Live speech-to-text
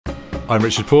I'm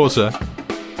Richard Porter.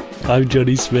 I'm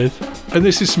Jonny Smith. And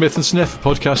this is Smith & Sniff, a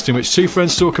podcast in which two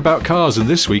friends talk about cars, and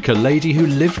this week a lady who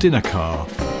lived in a car.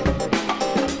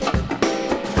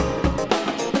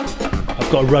 I've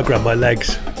got a rug around my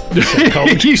legs.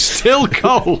 You still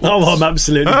cold? Oh, I'm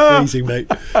absolutely freezing,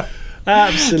 mate.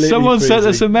 Absolutely Someone freezing. sent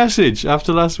us a message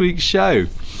after last week's show.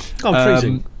 Oh, I'm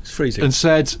freezing. It's freezing. And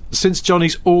said, since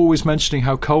Johnny's always mentioning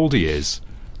how cold he is,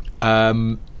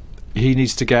 he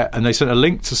needs to get, and they sent a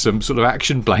link to some sort of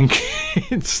action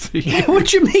blankets. What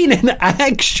do you mean an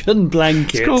action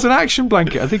blanket? It's called an action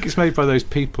blanket. I think it's made by those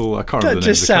people. I can't remember the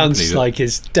name of the company. That just sounds like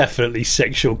it's definitely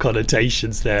sexual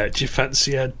connotations there. Do you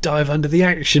fancy a dive under the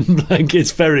action blanket?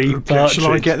 It's very partridge.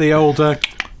 Shall I get the old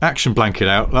action blanket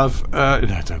out, love?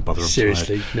 No, don't bother.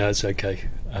 Seriously, no, it's okay.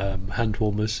 Hand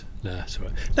warmers. No, it's all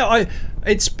right. No,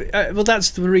 well,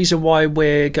 that's the reason why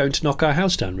we're going to knock our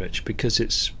house down, Rich, because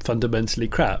it's fundamentally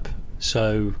crap.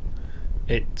 So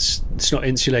it's not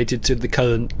insulated to the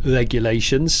current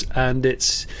regulations, and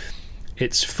it's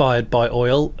fired by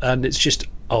oil, and it's just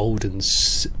old and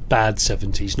bad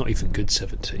 70s, not even good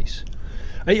 70s.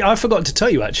 I forgot to tell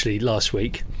you actually last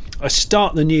week. I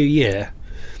start the new year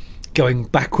going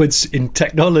backwards in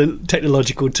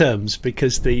technological terms,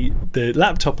 because the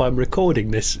laptop I'm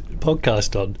recording this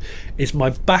podcast on is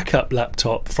my backup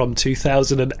laptop from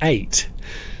 2008.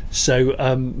 So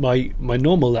my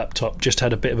normal laptop just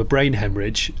had a bit of a brain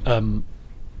hemorrhage. In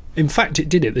fact, it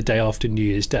did it the day after New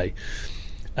Year's Day,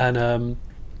 and I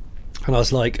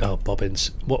was like, "Oh,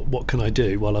 bobbins, what can I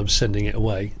do while I'm sending it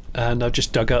away?" And I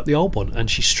just dug out the old one, and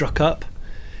she struck up.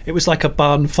 It was like a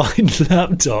barnfind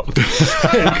laptop.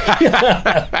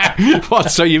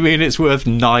 What? So you mean it's worth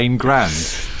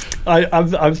 $9,000?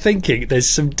 I'm thinking there's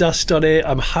some dust on it.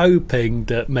 I'm hoping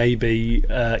that maybe,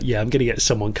 I'm going to get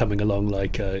someone coming along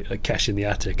like a Cash in the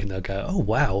Attic, and they'll go, "Oh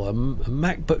wow, a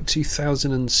MacBook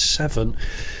 2007,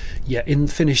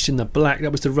 finished in the black.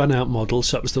 That was the run-out model,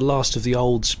 so that was the last of the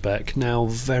old spec. Now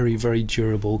very, very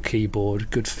durable keyboard,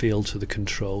 good feel to the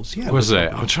controls." Yeah, was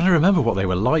it? I'm trying to remember what they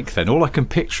were like then. All I can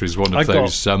picture is one of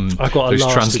those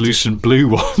translucent blue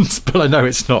ones, but I know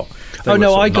it's not. They were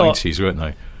 90s, weren't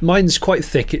they? Mine's quite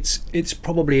thick. It's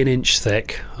probably an inch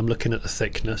thick. I'm looking at the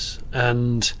thickness,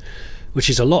 and which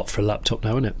is a lot for a laptop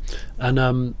now, isn't it?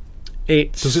 And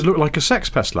does it look like a Sex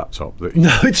Pest laptop?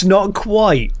 No, it's not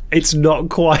quite. It's not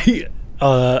quite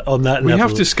on that level. We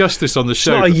have discussed this on the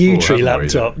show. It's not a U-tree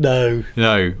laptop.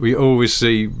 No. We always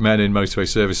see men in motorway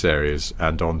service areas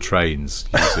and on trains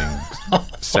using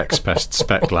Sex Pest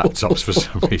spec laptops for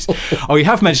some reason. Oh, you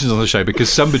have mentioned on the show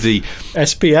because somebody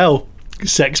SPL.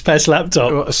 Sex Pest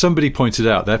laptop. Well, somebody pointed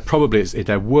out they're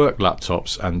work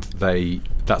laptops, and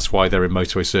that's why they're in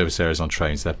motorway service areas on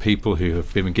trains. They're people who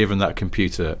have been given that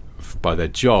computer by their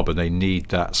job, and they need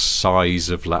that size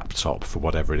of laptop for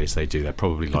whatever it is they do. They're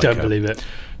probably like a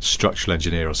structural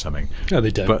engineer or something. No,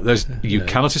 they don't. But you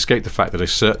cannot escape the fact that a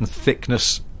certain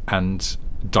thickness and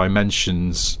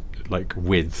dimensions, like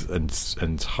width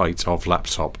and height of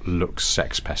laptop, looks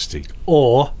Sex Pesty.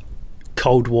 Or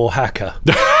Cold War hacker.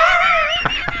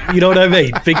 You know what I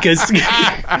mean? Because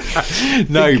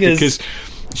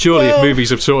surely if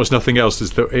movies have taught us nothing else,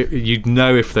 is that you'd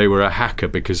know if they were a hacker,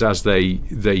 because as they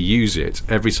use it,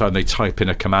 every time they type in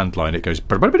a command line, it goes.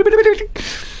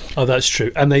 Oh, that's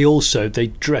true. And they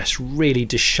dress really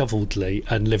disheveledly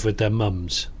and live with their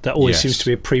mums. That always seems to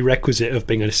be a prerequisite of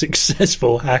being a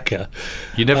successful hacker.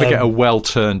 You never get a well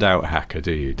turned out hacker,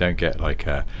 do you? You don't get like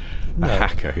a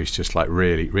hacker who's just like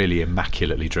really, really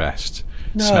immaculately dressed.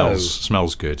 No.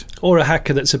 Smells good. Or a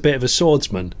hacker that's a bit of a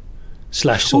swordsman /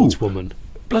 swordswoman. Ooh,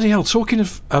 bloody hell, talking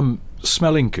of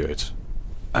smelling good,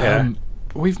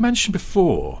 we've mentioned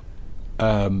before,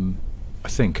 I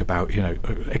think, about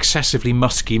excessively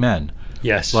musky men.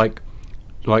 Yes.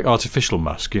 Like artificial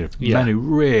musk, men who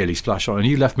really splash on. And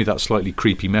you left me that slightly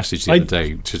creepy message the other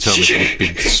day to tell me you've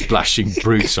been splashing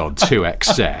brutes on to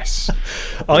excess.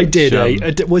 I did.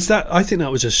 Was that? I think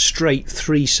that was a straight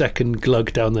 3-second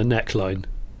glug down the neckline.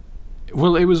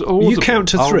 Well, it was all. You count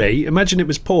to 3. Imagine it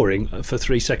was pouring for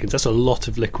 3 seconds. That's a lot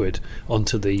of liquid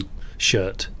onto the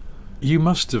shirt. You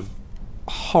must have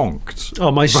honked.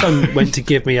 Oh, my son went to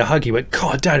give me a hug. He went,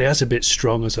 "God, Daddy, that's a bit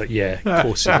strong." I was like, "Yeah, of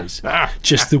course it is.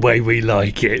 Just the way we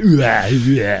like it."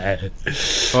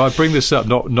 Well, I bring this up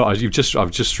not I've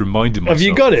just reminded myself. Have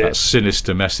you got it? That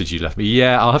sinister message you left me.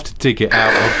 Yeah, I'll have to dig it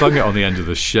out. I'll bung it on the end of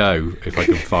the show if I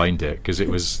can find it, because it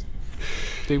was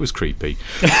creepy.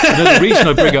 The reason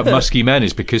I bring up musky men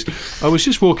is because I was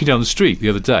just walking down the street the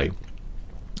other day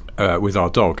with our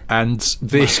dog, and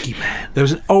there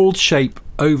was an old shape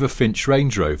overfinch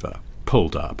Range Rover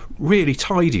pulled up, really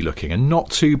tidy looking and not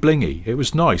too blingy. It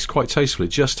was nice, quite tasteful. It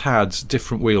just had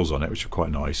different wheels on it, which were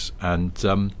quite nice, and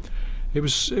it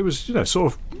was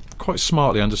sort of quite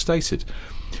smartly understated.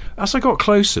 As I got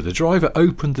closer, the driver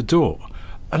opened the door,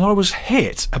 and I was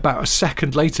hit about a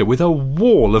second later with a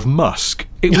wall of musk.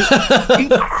 It was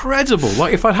incredible.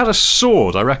 Like, if I'd had a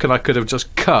sword, I reckon I could have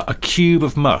just cut a cube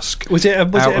of musk. Was it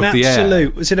an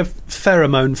absolute? Was it a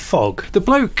pheromone fog? The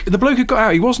bloke who got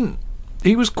out,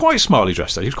 he was quite smartly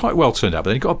dressed. He was quite well turned out, but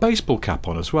then he got a baseball cap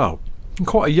on as well, and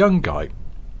quite a young guy.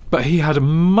 But he had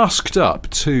musked up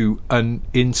to an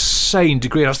insane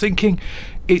degree. And I was thinking,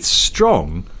 it's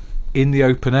strong in the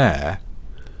open air.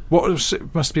 What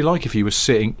it must be like if you were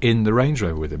sitting in the Range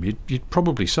Rover with him? You'd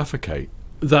probably suffocate.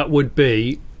 That would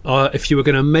be, if you were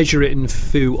going to measure it in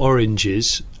Feu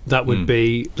Oranges, that would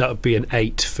be an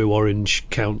 8 Feu Orange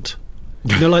count.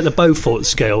 You know, like the Beaufort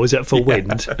scale, is it for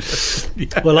wind?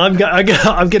 Yeah. Well, I'm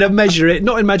going to measure it,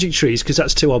 not in magic trees, because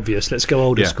that's too obvious. Let's go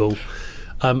older school.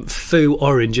 Feu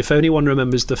Orange. If anyone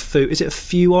remembers the Feu, is it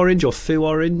Feu Orange or Feu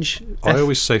Orange? I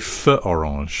always say Feu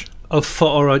Orange. Oh, Feu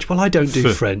Orange. Well, I don't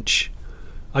do French.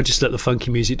 I just let the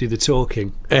funky music do the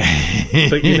talking.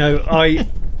 But you know,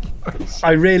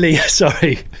 I really,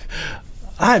 sorry,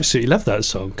 I absolutely love that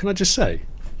song. Can I just say?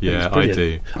 Yeah, I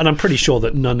do. And I'm pretty sure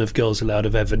that none of Girls Aloud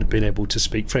have ever been able to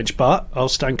speak French, but I'll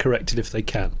stand corrected if they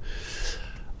can.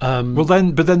 But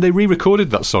then they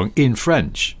re-recorded that song in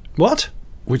French. What?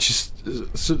 Which is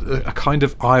a kind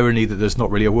of irony that there's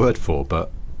not really a word for,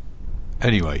 but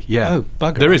anyway, yeah. Oh,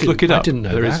 bugger. There is, look it up. I didn't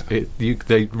know that.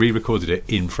 They re-recorded it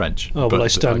in French. Oh, well, I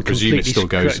stand completely it still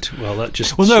goes. correct. Well, that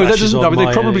just well, no, that doesn't. I mean,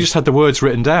 they probably just had the words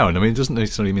written down. I mean, it doesn't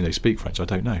necessarily mean they speak French. I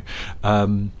don't know.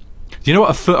 Do you know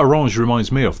what a Feu Orange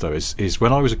reminds me of, though? Is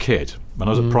when I was a kid, when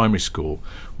I was at primary school,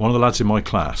 one of the lads in my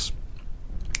class,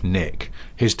 Nick,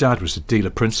 his dad was the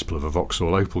dealer principal of a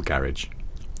Vauxhall Opel garage.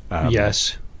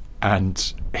 Yes.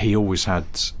 And he always had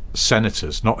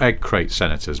Senators, not egg crate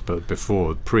Senators, but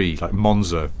like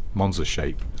Monza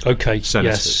shape. Okay.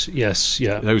 Senators. Yes.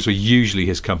 Yeah. Those were usually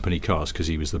his company cars because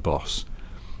he was the boss,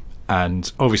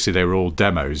 and obviously they were all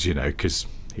demos, you know, because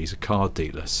he's a car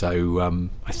dealer. So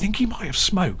I think he might have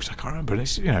smoked. I can't remember. It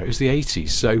was the 80s.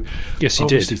 So yes, he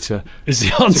did. Is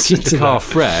the answer to keep the car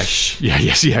fresh.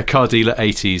 Yeah. Car dealer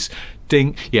 80s.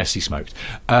 Ding. Yes, he smoked.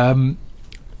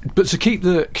 But to keep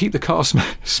the car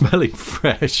smelling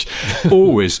fresh,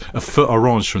 always a Feu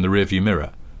Orange from the rearview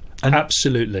mirror. And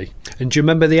absolutely. And do you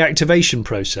remember the activation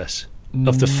process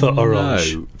of the Feu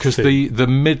Orange? No, because the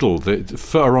middle, the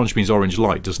Feu Orange means orange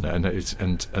light, doesn't it?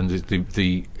 And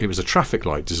it was a traffic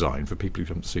light design for people who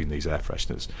haven't seen these air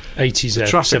fresheners.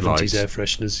 70s air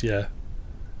fresheners, yeah.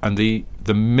 And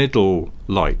the middle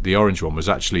light, the orange one, was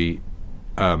actually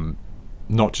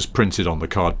not just printed on the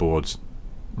cardboard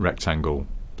rectangle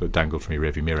that dangled from your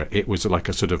rearview mirror. It was like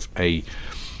a sort of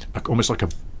almost like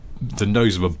the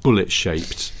nose of a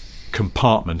bullet-shaped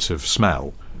compartment of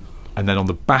smell, and then on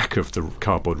the back of the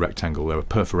cardboard rectangle there were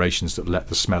perforations that let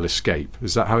the smell escape.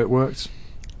 Is that how it worked?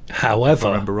 However, if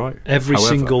I remember right. Every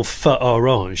single Feu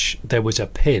Orange, there was a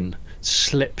pin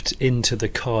slipped into the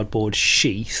cardboard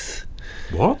sheath.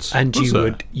 What? And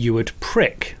you would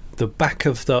prick the back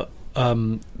of the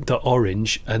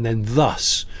orange, and then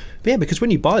thus, yeah, because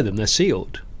when you buy them, they're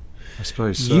sealed. I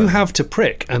suppose so. You have to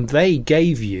prick, and they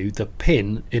gave you the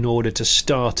pin in order to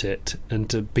start it and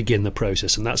to begin the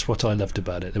process, and that's what I loved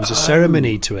about it. There was a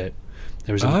ceremony to it.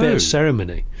 There was a bit of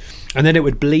ceremony, and then it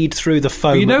would bleed through the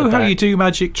foam. But you know how you do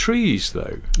magic trees,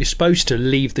 though? You're supposed to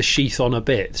leave the sheath on a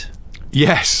bit.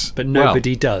 Yes. But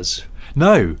nobody does.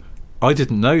 No, I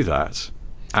didn't know that.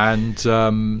 And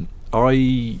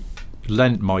I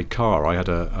lent my car. I had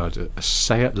a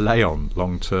Seat Leon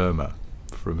long-termer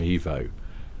from Evo,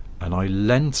 and I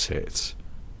lent it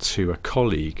to a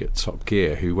colleague at Top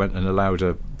Gear who went and allowed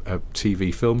a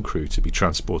TV film crew to be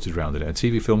transported around in it. And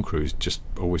TV film crews just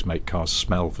always make cars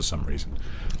smell for some reason.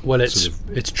 Well,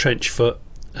 it's trench foot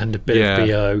and a bit of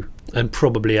BO and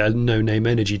probably a no-name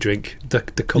energy drink, the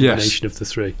combination of the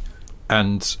three.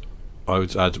 And I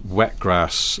would add wet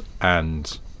grass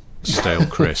and stale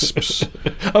crisps.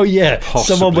 Oh yeah,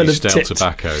 possibly stale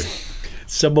tobacco.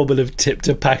 Someone will have tipped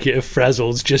a packet of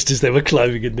Frazzles just as they were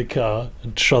climbing in the car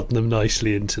and trodden them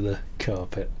nicely into the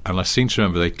carpet. And I seem to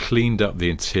remember they cleaned up the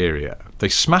interior. They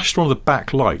smashed one of the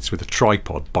back lights with a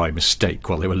tripod by mistake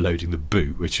while they were loading the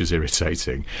boot, which was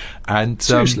irritating. And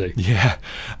seriously, yeah.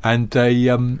 And they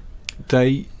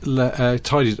tidied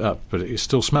it up, but it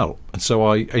still smelled. And so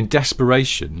I, in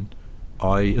desperation,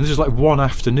 and this was like one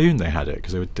afternoon they had it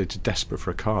because they were desperate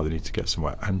for a car. They needed to get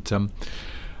somewhere, and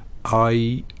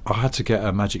I had to get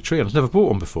a magic tree, and I'd never bought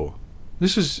one before.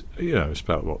 This was, it's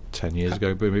about, what, 10 years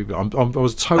ago? But I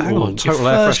was total Hang on, air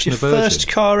freshener virgin. First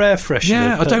car air freshener.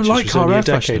 Yeah, I don't like car air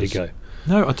fresheners. A decade ago.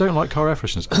 No, I don't like car air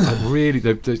fresheners. I really,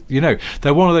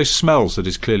 they're one of those smells that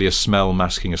is clearly a smell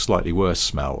masking a slightly worse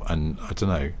smell, and I don't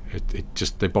know,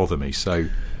 they bother me. So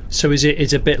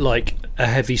it's a bit like a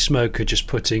heavy smoker just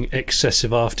putting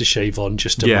excessive aftershave on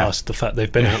just to mask the fact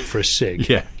they've been out for a cig.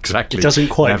 Yeah, exactly. It doesn't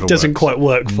quite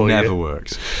work for you. Never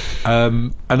works.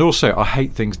 And also, I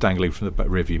hate things dangling from the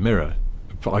rearview mirror.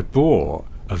 But I bought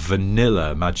a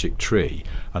vanilla magic tree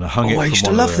and I hung it. I used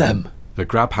to love them. The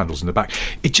grab handles in the back.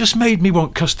 It just made me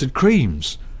want custard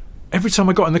creams. Every time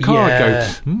I got in the car,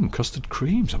 I'd go, custard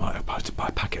creams. I might buy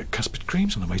a packet of custard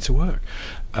creams on the way to work.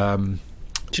 Do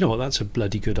you know what? That's a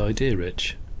bloody good idea,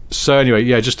 Rich. So anyway,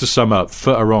 just to sum up,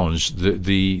 Feu Orange,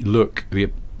 the look, the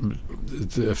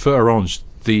Feu Orange,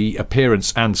 the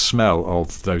appearance and smell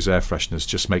of those air fresheners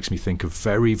just makes me think of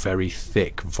very, very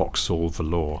thick Vauxhall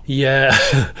velour. Yeah,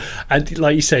 and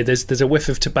like you say, there's a whiff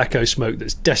of tobacco smoke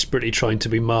that's desperately trying to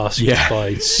be masked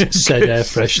by said air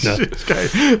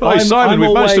freshener. Hi Simon,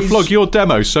 we've managed to flog your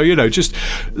demo, so just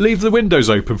leave the windows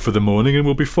open for the morning and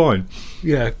we'll be fine.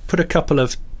 Yeah, put a couple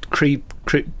of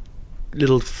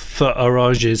little Feu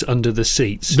Oranges under the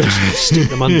seats, just stick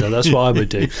them under. That's what I would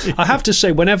do. I have to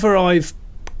say, whenever I've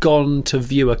gone to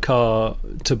view a car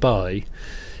to buy,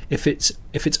 if it's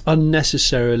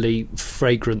unnecessarily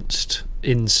fragranced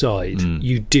inside,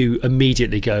 you do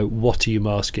immediately go, what are you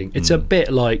masking? It's a bit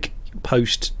like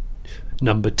post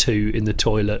number 2 in the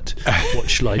toilet. What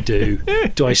shall I do?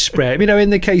 Do I spray it? In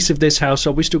the case of this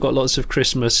household, we still got lots of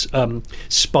Christmas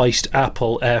spiced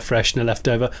apple air freshener left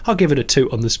over. I'll give it a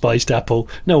toot on the spiced apple.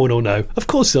 No one will know. Of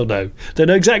course they'll know. They'll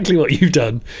know exactly what you've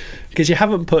done, because you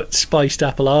haven't put spiced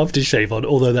apple aftershave on,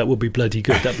 although that would be bloody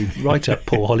good. That'd be right up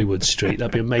Paul Hollywood Street.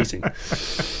 That'd be amazing.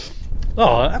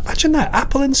 Oh, imagine that,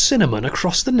 apple and cinnamon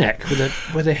across the neck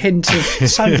with a hint of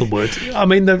sandalwood.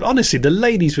 Honestly, the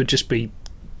ladies would just be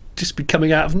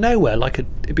coming out of nowhere,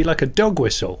 it'd be like a dog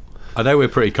whistle. I know we're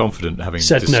pretty confident, having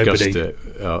discussed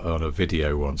it on a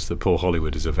video once, that Paul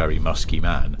Hollywood is a very musky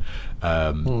man,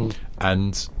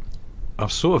 and I'm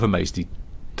sort of amazed he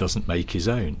doesn't make his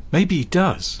own. Maybe he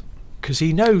does, because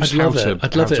he knows how to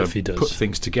put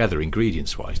things together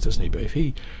ingredients wise, doesn't he? But if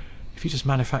he just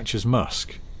manufactures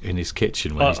musk in his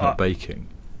kitchen when he's not baking.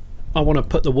 I want to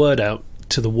put the word out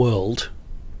to the world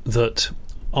that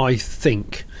I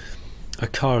think a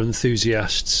car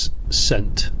enthusiast's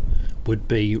scent would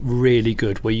be really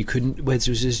good, where there's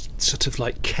this sort of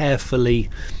like carefully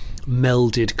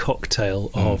melded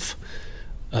cocktail of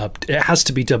it has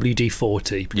to be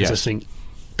WD-40, because I think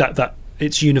that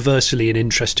it's universally an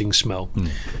interesting smell.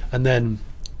 And then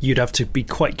you'd have to be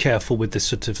quite careful with the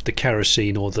sort of the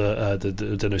kerosene or the I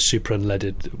don't know, super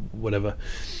unleaded whatever.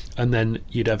 And then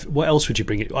you'd have, what else would you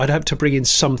bring in? I'd have to bring in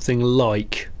something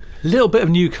like a little bit of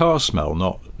new car smell,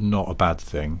 not a bad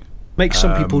thing. Make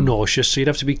some people nauseous, so you'd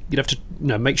have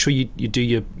to make sure you do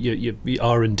your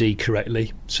R&D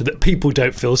correctly, so that people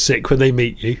don't feel sick when they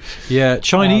meet you. Yeah,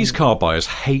 Chinese car buyers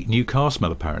hate new car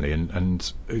smell apparently,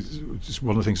 and it's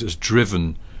one of the things that's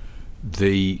driven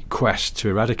the quest to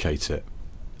eradicate it.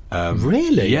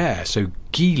 Really? Yeah. So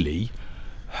Geely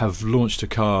have launched a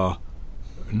car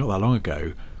not that long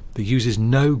ago that uses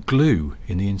no glue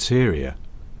in the interior,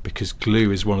 because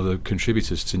glue is one of the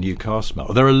contributors to new car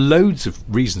smell. There are loads of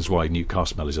reasons why new car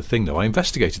smell is a thing, though. I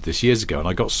investigated this years ago, and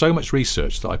I got so much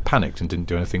research that I panicked and didn't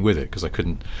do anything with it, because I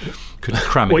couldn't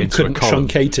cram it into a column.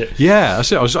 Truncate it. Yeah,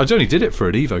 I only did it for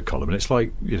an Evo column, and it's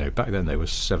like, back then there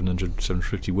was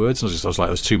 750 words, and I was like,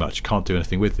 that's too much. Can't do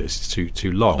anything with this. It's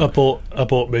too long.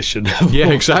 Abort mission. Yeah,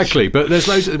 exactly. But there's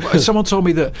loads. Someone told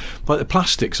me that, like, the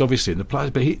plastics, obviously,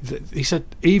 but he said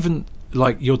even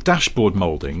like your dashboard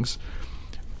mouldings.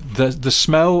 The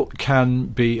smell can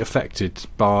be affected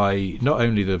by not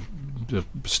only the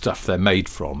stuff they're made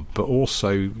from, but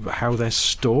also how they're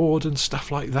stored and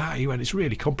stuff like that. He went, it's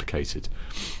really complicated.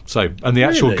 So, and the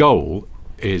actual goal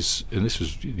is, and this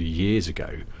was years ago, I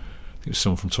think it was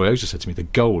someone from Toyota said to me, the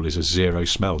goal is a zero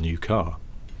smell new car.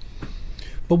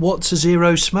 But what's a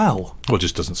zero smell? Well, it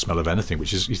just doesn't smell of anything,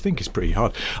 which is, you think, is pretty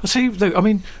hard. I'll tell you,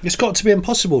 though, it's got to be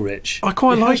impossible, Rich. I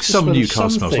quite like some new car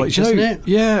smells. Like, doesn't it?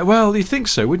 Yeah, well, you'd think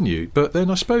so, wouldn't you? But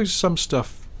then I suppose some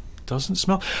stuff doesn't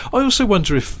smell. I also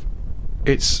wonder if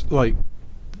it's like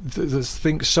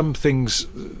some things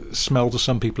smell to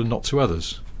some people and not to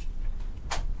others.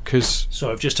 So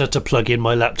I've just had to plug in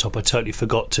my laptop. I totally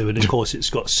forgot to, and of course it's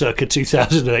got circa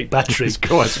 2008 battery. It's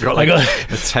got like a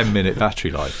 10-minute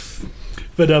battery life.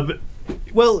 But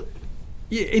well,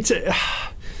 it's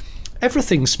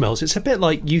everything smells. It's a bit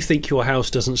like you think your house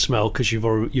doesn't smell because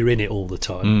you're in it all the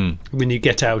time. When you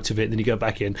get out of it, then you go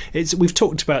back in. We've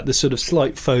talked about the sort of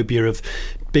slight phobia of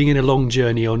being in a long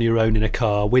journey on your own in a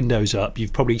car, windows up.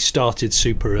 You've probably started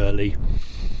super early.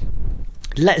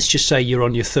 Let's just say you're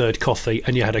on your third coffee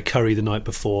and you had a curry the night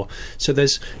before. So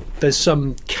there's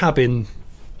some cabin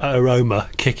aroma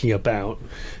kicking about,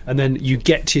 and then you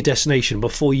get to your destination.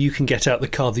 Before you can get out the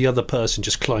car, the other person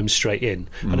just climbs straight in,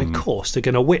 and of course they're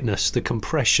going to witness the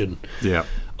compression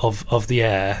of the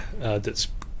air that's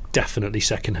definitely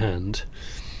secondhand.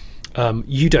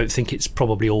 You don't think it's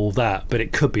probably all that, but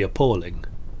it could be appalling,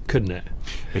 couldn't it?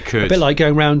 It could. A bit like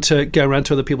going around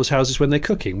to other people's houses when they're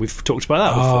cooking. We've talked about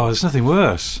that before. There's nothing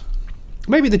worse.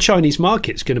 Maybe the Chinese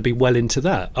market's going to be well into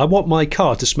that. I want my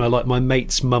car to smell like my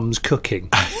mate's mum's cooking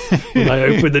when I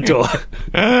open the door.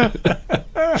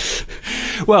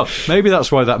 Well, maybe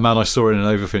that's why that man I saw in an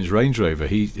Overfinch Range Rover,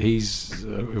 he's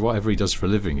whatever he does for a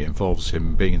living, it involves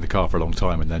him being in the car for a long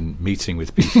time and then meeting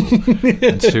with people.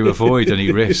 And to avoid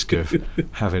any risk of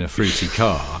having a fruity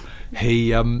car, he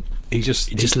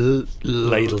just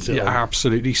ladles it on.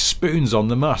 Absolutely spoons on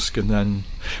the musk. And then,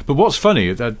 but what's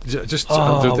funny, the other thing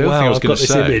I was going to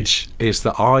say is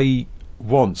that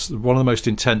one of the most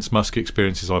intense musk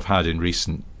experiences I've had in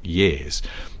recent years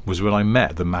was when I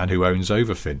met the man who owns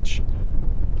Overfinch.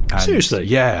 And seriously?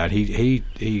 Yeah, and he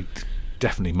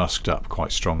definitely musked up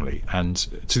quite strongly, and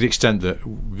to the extent that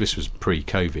this was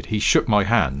pre-COVID, he shook my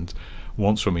hand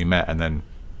once when we met, and then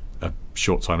a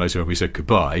short time later when we said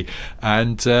goodbye,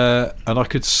 and I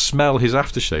could smell his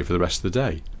aftershave for the rest of the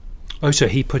day. Oh, so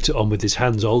he put it on with his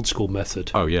hands, old school method.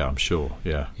 Oh yeah, I'm sure.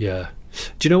 Yeah. Do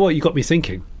you know what you got me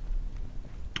thinking?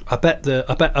 I bet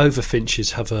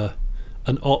Overfinches have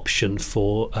an option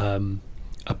for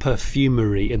a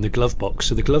perfumery in the glove box.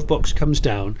 So the glove box comes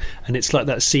down, and it's like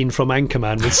that scene from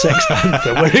Anchorman with Sex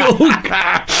Panther, where it all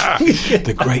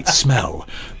the great smell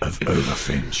of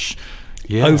Overfinch.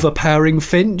 Yeah. Overpowering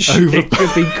Finch. It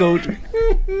could be called.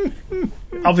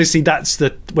 Obviously, that's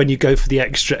when you go for the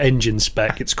extra engine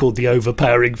spec, it's called the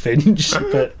Overpowering Finch.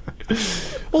 But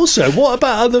also, what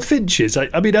about other finches?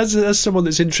 I mean, as someone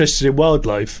that's interested in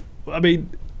wildlife, I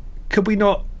mean, could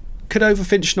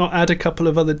Overfinch not add a couple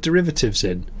of other derivatives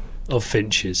in of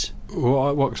finches?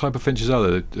 What type of finches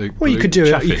are there? Well, you could do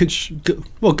it.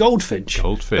 Goldfinch.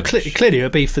 Goldfinch. Clearly, it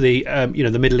would be for the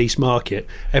the Middle East market.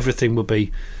 Everything would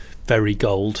be very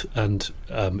gold and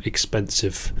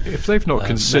expensive. If they've not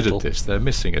considered metal. This, they're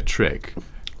missing a trick.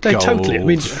 They totally. I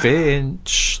mean,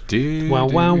 Finch.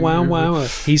 Wow!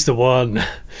 He's the one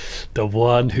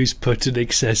who's put an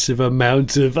excessive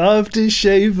amount of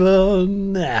aftershave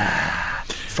on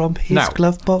from his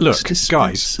glove box. Look,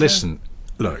 guys, listen.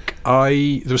 Look,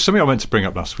 there was something I meant to bring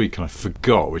up last week and I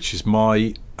forgot, which is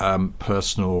my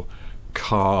personal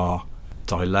car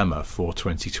dilemma for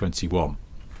 2021.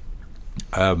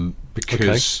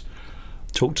 Because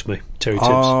talk to me, Terry Tibbs.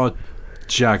 Our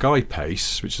Jag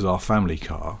I-Pace, which is our family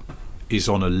car, is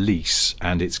on a lease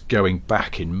and it's going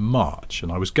back in March, and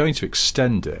I was going to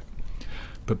extend it,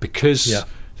 but because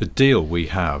the deal we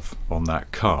have on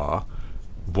that car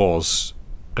was,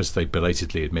 as they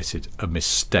belatedly admitted, a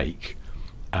mistake,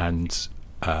 and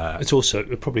it's also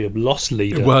probably a loss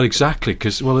leader. Well, exactly,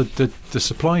 because the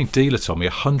supplying dealer told me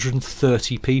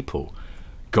 130 people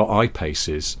got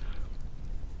I-Paces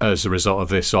as a result of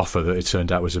this offer that it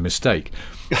turned out was a mistake.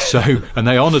 So, and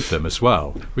they honoured them as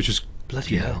well, which was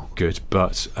bloody hell good.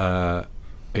 But when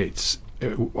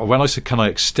I said, can I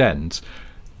extend,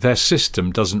 their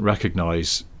system doesn't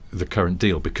recognise the current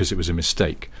deal because it was a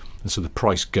mistake, and so the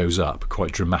price goes up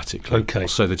quite dramatically. Okay.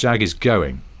 So the Jag is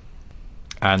going.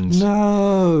 And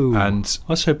I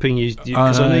was hoping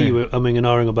because I know you were umming and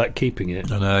ahhing about keeping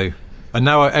it. I know. And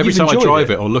now every time I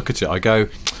drive it or look at it, I go,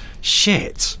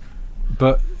 shit.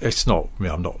 But it's not. I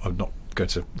mean, I'm not going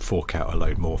to fork out a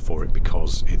load more for it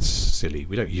because it's silly.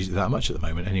 We don't use it that much at the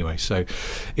moment anyway, so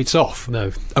it's off.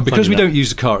 No, and because we don't use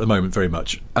the car at the moment very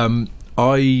much,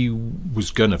 I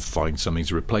was going to find something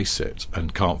to replace it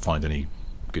and can't find any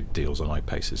good deals on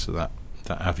I-Paces, so that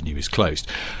avenue is closed.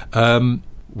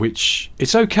 Which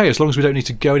it's okay as long as we don't need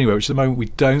to go anywhere. Which at the moment we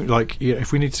don't. Like,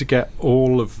 if we need to get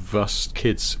all of us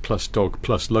kids plus dog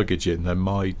plus luggage in, then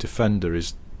my Defender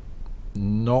is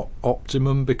not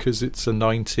optimum because it's a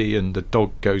 90 and the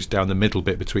dog goes down the middle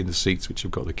bit between the seats which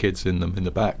have got the kids in them in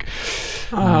the back.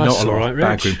 Not a lot of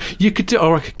bag room. You could do,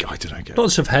 or I don't know,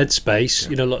 lots of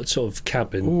headspace, lots of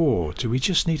cabin. Or do we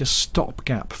just need a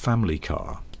stopgap family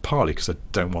car? Partly because I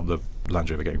don't want the Land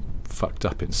Rover getting fucked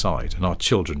up inside, and our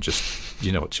children just,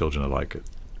 you know what children are like,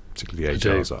 particularly the age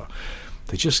ours are.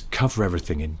 they just cover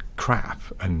everything in crap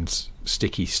and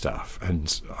sticky stuff,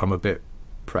 and I'm a bit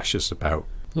precious about.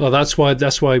 Well, that's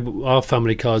why our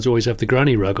family cars always have the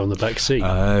granny rug on the back seat.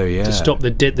 Oh yeah, to stop the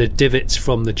divots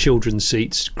from the children's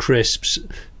seats, crisps,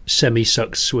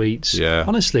 semi-sucked sweets. Yeah,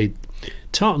 honestly,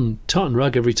 tartan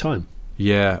rug every time.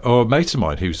 Yeah, or a mate of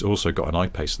mine who's also got an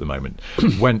I-Pace at the moment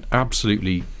went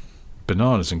absolutely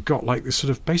bananas and got like this sort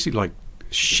of basically like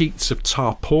sheets of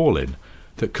tarpaulin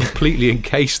that completely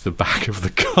encased the back of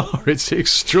the car. It's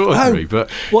extraordinary.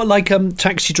 But what, like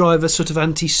taxi driver sort of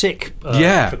anti-sick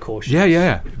precautions?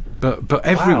 Yeah. But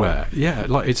everywhere,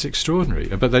 like it's extraordinary.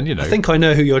 But then I think I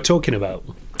know who you're talking about.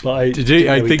 But okay.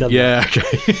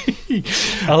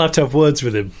 I'll have to have words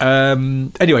with him.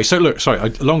 Anyway, so look, sorry.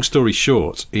 Long story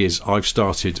short is I've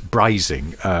started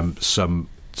brazing some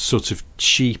sort of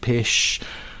cheapish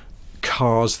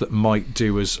cars that might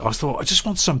do as. I thought I just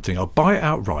want something. I'll buy it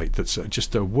outright. That's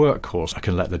just a workhorse. I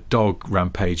can let the dog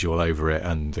rampage all over it,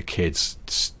 and the kids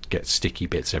get sticky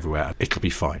bits everywhere. It'll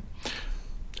be fine.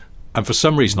 And for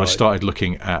some reason, I started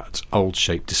looking at old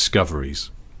shape Discoveries,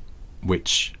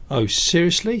 which... Oh,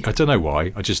 seriously? I don't know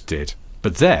why, I just did.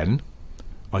 But then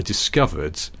I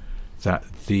discovered that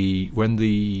when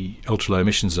the ultra-low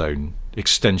emission zone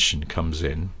extension comes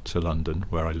in to London,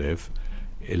 where I live,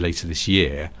 later this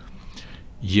year,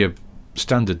 your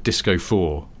standard Disco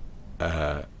 4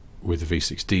 with the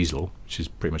V6 diesel, which is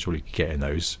pretty much all you can get in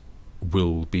those,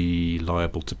 will be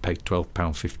liable to pay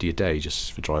 £12.50 a day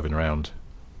just for driving around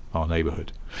our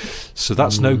neighbourhood. So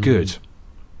that's no good.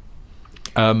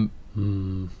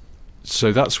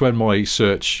 So that's when my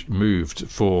search moved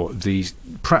for the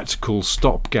practical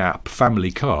stopgap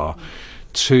family car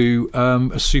to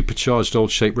a supercharged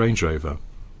old shape Range Rover.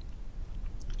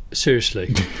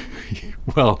 Seriously?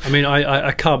 Well, I mean,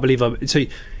 I can't believe I'm... So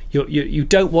you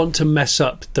don't want to mess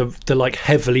up the like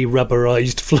heavily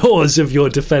rubberized floors of your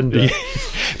Defender.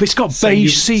 But it's got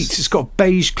beige seats. It's got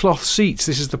beige cloth seats.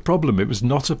 This is the problem. It was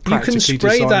not a practically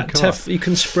designed car. You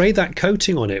can spray that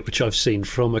coating on it, which I've seen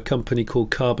from a company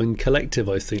called Carbon Collective,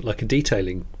 I think, like a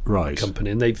detailing company,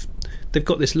 and they've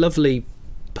got this lovely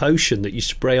potion that you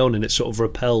spray on, and it sort of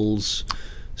repels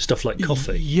stuff like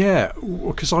coffee. Yeah,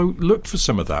 because I looked for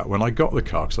some of that when I got the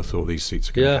car, because I thought these seats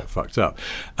are going to get fucked up.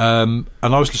 And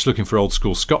I was just looking for old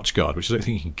school Scotch Guard, which I don't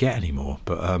think you can get anymore.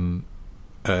 But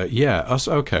I was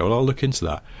okay. Well, I'll look into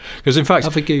that, because in fact,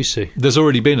 have a goosey. There's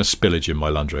already been a spillage in my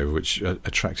Land Rover, which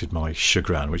attracted my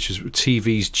chagrin. Which is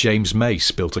TV's James May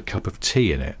spilt a cup of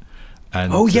tea in it.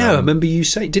 And, I remember you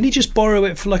saying. Didn't he just borrow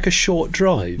it for like a short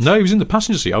drive? No, he was in the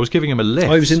passenger seat. I was giving him a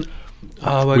lift. I was in.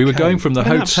 Oh, okay. We were going from the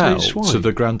hotel to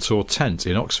the Grand Tour tent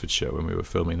in Oxfordshire when we were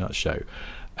filming that show,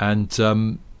 and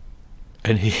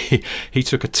he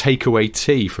took a takeaway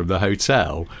tea from the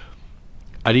hotel,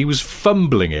 and he was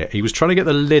fumbling it. He was trying to get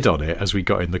the lid on it as we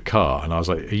got in the car, and I was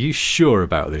like, "Are you sure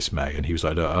about this, May?" And he was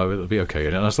like, "Oh, it'll be okay."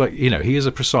 And I was like, he is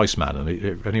a precise man,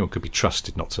 and anyone could be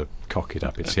trusted not to cock it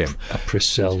up. It's him. A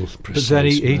precise But then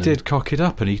he did cock it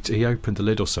up, and he opened the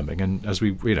lid or something. And as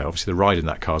we, obviously the ride in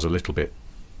that car is a little bit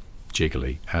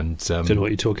jiggly, and don't know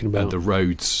what you're talking about. And the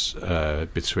roads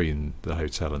between the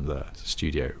hotel and the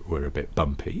studio were a bit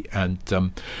bumpy, and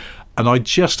I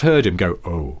just heard him go,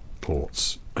 "Oh,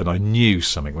 ports," and I knew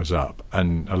something was up.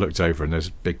 And I looked over, and there's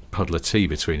a big puddle of tea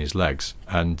between his legs.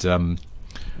 And to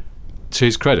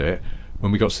his credit,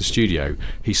 when we got to the studio,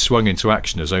 he swung into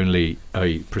action as only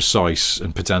a precise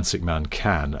and pedantic man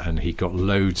can, and he got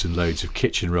loads and loads of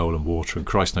kitchen roll and water and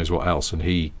Christ knows what else, and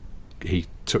he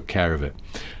took care of it,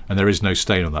 and there is no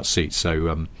stain on that seat,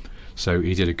 so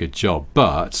he did a good job.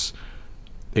 But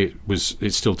it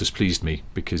still displeased me,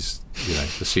 because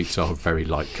the seats are very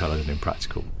light coloured and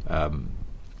impractical.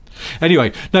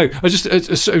 Anyway, no, I just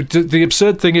so the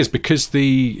absurd thing is, because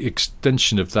the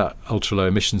extension of that ultra low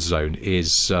emissions zone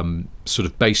is sort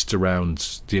of based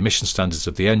around the emission standards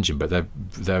of the engine, but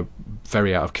they're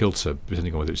very out of kilter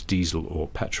depending on whether it's diesel or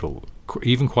petrol.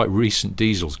 Even quite recent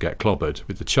diesels get clobbered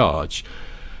with the charge,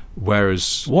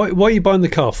 whereas what are you buying the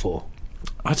car for?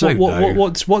 I don't know.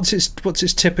 What's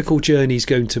its typical journeys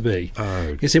going to be?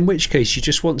 Oh. Because in which case you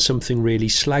just want something really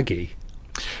slaggy.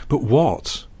 But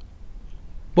what?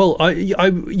 Well,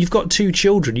 you've got 2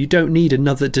 children. You don't need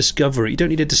another Discovery. You don't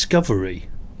need a Discovery.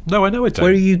 No, I know I don't.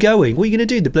 Where are you going? What are you going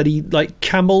to do? The bloody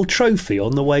camel trophy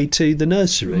on the way to the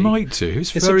nursery? Might do.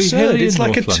 It's very absurd. Hilly in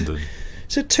North London.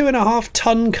 It's a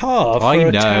 2.5-ton car for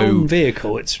a town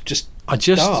vehicle. It's just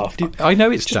daft. I know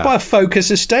it's just buy a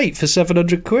Focus Estate for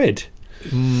 £700.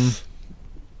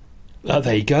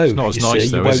 There you go. It's not as nice,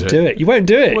 though, you won't is it? do it. You won't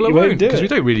do it. Well, I you won't, won't do because it. we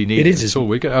don't really need it at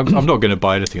all. I'm not going to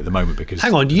buy anything at the moment because...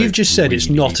 Hang on, I you've don't just said really it's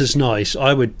not need as nice.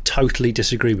 I would totally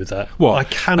disagree with that. What? I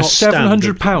cannot a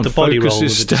 £700 stand the body roll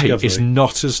Focus of the estate Discovery. is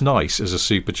not as nice as a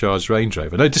supercharged Range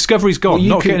Rover. No, Discovery's gone. Well,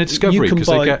 Not getting a Discovery because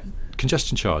they buy- get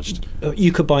congestion charged.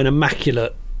 You could buy an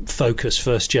immaculate Focus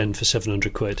first gen for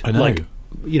 £700. I know. Like,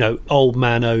 old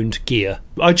man owned gear.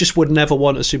 I just would never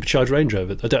want a supercharged Range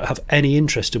Rover. I don't have any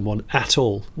interest in one at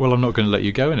all. Well, I'm not going to let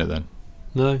you go in it then.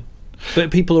 No. But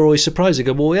people are always surprised. They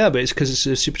go, well, yeah, but it's because it's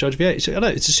a supercharged V8. So, I know,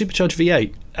 it's a supercharged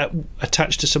V8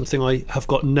 attached to something I have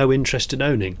got no interest in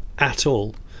owning at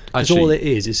all. Because all it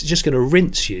is just going to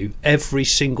rinse you every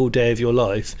single day of your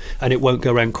life, and it won't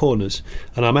go around corners,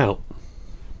 and I'm out.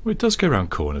 Well, it does go around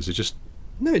corners. It just...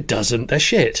 No, it doesn't. They're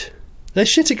shit. They're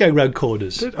shit at going round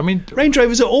corners. I mean... Range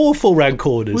Rovers are awful round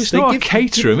corners. Well, it's not a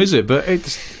Caterham, is it? But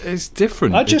it's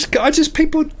different.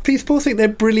 People think they're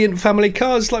brilliant family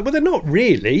cars. Like, well, they're not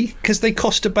really, because they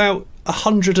cost about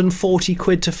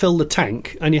 £140 to fill the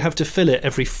tank, and you have to fill it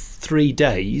every 3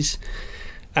 days,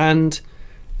 and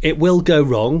it will go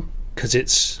wrong because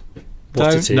it's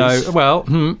what it is. No, well,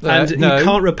 and you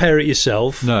can't repair it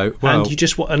yourself. No, well, and you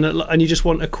just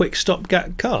want a quick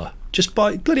stopgap car. Just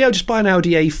buy an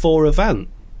Audi A4 Avant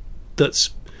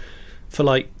that's for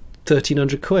like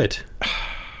 £1,300.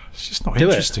 It's just not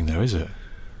interesting, though, is it?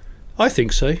 I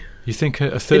think so. You think a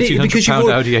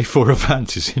 £1,300 Audi A4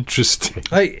 Avant is interesting?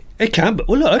 It can, but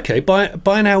well, look, okay, buy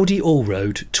an Audi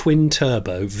Allroad twin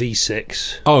turbo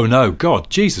V6. Oh no, God,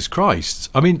 Jesus Christ!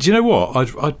 I mean, do you know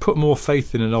what? I'd put more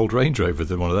faith in an old Range Rover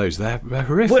than one of those. They're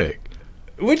horrific.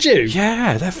 Would you?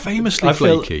 Yeah, they're famously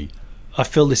flaky. I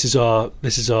feel this is our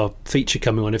feature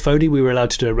coming on. If only we were allowed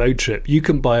to do a road trip. You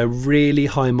can buy a really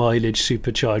high mileage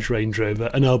supercharged Range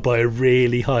Rover, and I'll buy a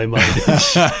really high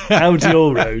mileage Audi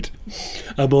Allroad,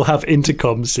 and we'll have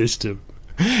intercom system.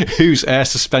 Whose air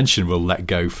suspension will let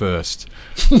go first?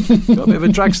 Got a bit of a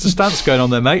dragster stance going on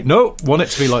there, mate. No, want it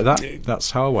to be like that. That's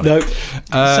how I want it.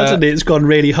 Suddenly it's gone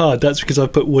really hard. That's because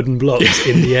I've put wooden blocks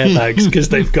in the airbags because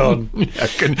they've gone. I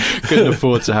couldn't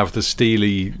afford to have the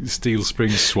steel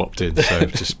springs swapped in, so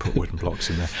just put wooden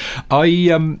blocks in there.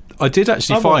 I did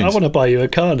actually find... I want to buy you a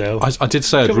car now. I did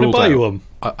say I'd ruled buy out... You one.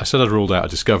 I said I'd ruled out a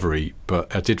Discovery,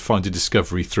 but I did find a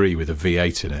Discovery 3 with a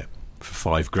V8 in it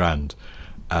for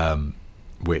 £5,000.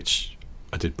 Which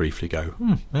I did briefly go,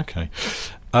 okay.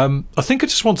 I think I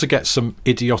just want to get some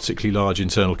idiotically large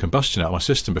internal combustion out of my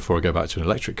system before I go back to an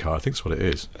electric car. I think that's what it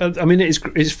is. I mean,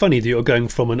 it's funny that you're going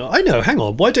from an... I know, hang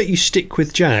on. Why don't you stick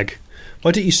with Jag?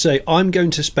 Why don't you say, I'm going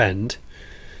to spend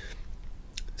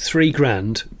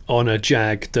 £3,000 on a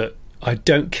Jag that I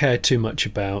don't care too much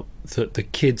about, that the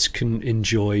kids can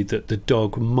enjoy, that the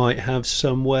dog might have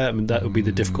somewhere. I mean, that would be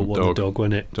the difficult one, the dog,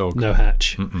 wouldn't it? Dog. No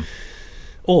hatch.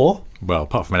 Or... Well,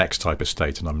 apart from an X-type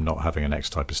estate, and I'm not having an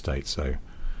X-type estate, so...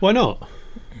 Why not?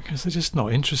 Because they're just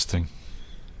not interesting.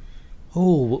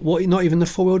 Oh, what? Not even the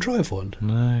four-wheel drive one?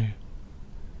 No.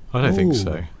 I don't think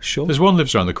so. Sure. There's one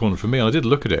lives around the corner from me, and I did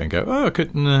look at it and go, I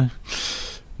could... No.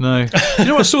 You know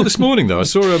what I saw this morning, though? I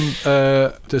saw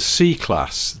the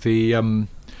C-Class, the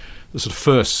sort of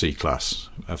first C-Class,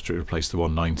 after it replaced the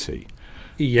 190.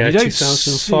 Yeah,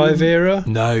 2005 era?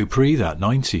 No, pre that,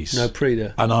 90s. No, pre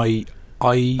that. And I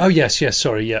oh yes,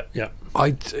 sorry, yeah.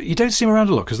 You don't see them around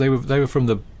a lot because they were from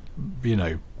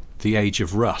the age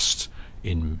of rust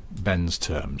in Ben's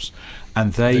terms,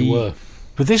 and they were.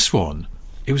 But this one,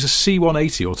 it was a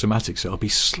C180 automatic, so it'll be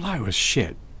slow as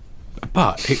shit.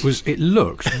 But it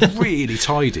looked really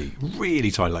tidy.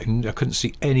 Like I couldn't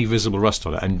see any visible rust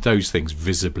on it, and those things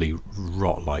visibly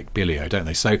rot like billio, don't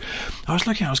they? So I was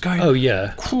looking, I was going, oh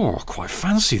yeah, quite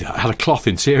fancy that. It had a cloth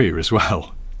interior as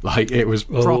well. Like it was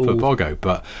proper boggo,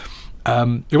 but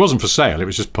it wasn't for sale. It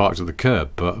was just parked at the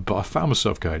curb. But I found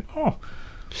myself going, oh.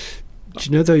 Do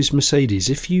you know those Mercedes?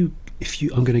 If you,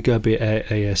 I'm going to go a bit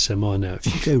ASMR now. If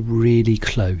you go really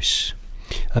close,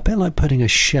 a bit like putting a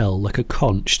shell, like a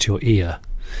conch, to your ear.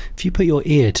 If you put your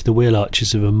ear to the wheel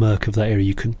arches of a Merc of that era,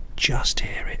 you can just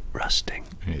hear it rusting.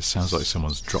 It sounds like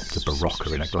someone's dropped a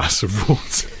Barocca in a glass of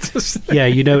water. Yeah,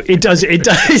 it does.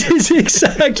 It's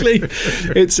exactly.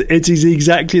 It is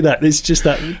exactly that. It's just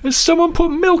that. Has someone put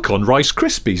milk on Rice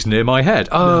Krispies near my head?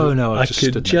 Oh no! I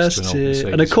could just hear.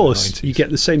 And of course, you get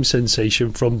the same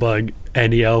sensation from buying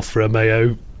any Alfa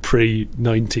Romeo pre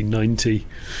 1990.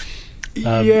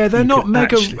 Yeah, they're not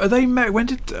mega. Actually, Are they? When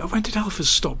did Alphas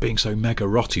stop being so mega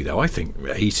rotty though? I think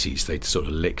 80s they sort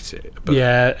of licked it. But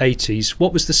yeah, 80s.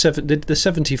 What was the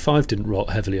 75 didn't rot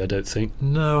heavily, I don't think.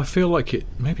 no, I feel like it.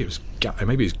 Maybe it was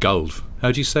Gulf.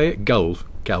 How do you say it? Gulf.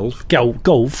 Golf. Do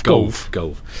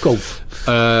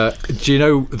you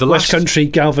know the West last Country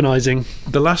galvanising?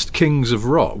 The last kings of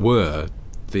rot were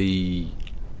the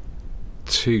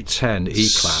 210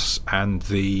 E-Class and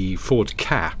the Ford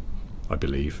Ka, I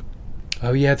believe.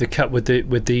 Oh yeah, the cut with the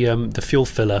fuel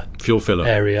filler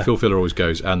area. Fuel filler always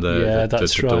goes, and the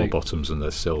door right. bottoms and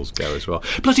the sills go as well.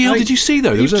 Bloody hell! Did you see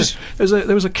though?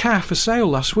 There was a Ka for sale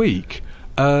last week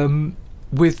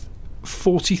with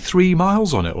 43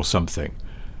 miles on it or something.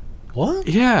 What?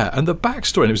 Yeah, and the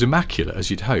backstory, and it was immaculate as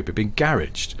you'd hope. It'd been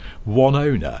garaged, one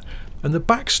owner. And the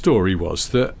backstory was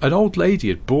that an old lady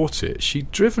had bought it.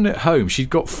 She'd driven it home.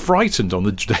 She'd got frightened on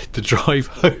the drive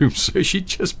home, so she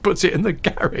just put it in the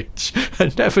garage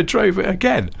and never drove it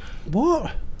again.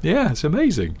 What? Yeah, it's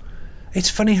amazing. It's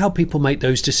funny how people make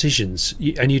those decisions,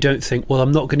 and you don't think, well,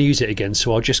 I'm not going to use it again,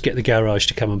 so I'll just get the garage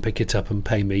to come and pick it up and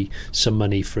pay me some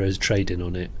money for a trade-in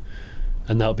on it,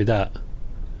 and that'll be that.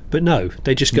 But no,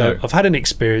 they just go, I've had an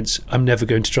experience, I'm never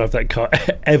going to drive that car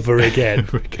ever again.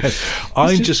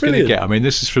 I'm just going to get, I mean,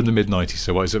 this is from the mid-90s,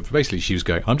 so what is it? Basically she was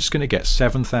going, I'm just going to get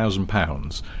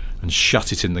 £7,000 and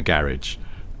shut it in the garage.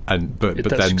 But that's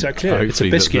then exactly it. It's a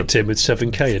biscuit tin with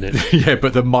 7k in it. Yeah,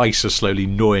 but the mice are slowly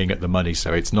gnawing at the money,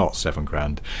 so it's not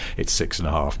 £7,000, it's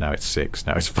 6.5, now it's 6,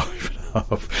 now it's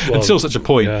 5.5. Well, until such a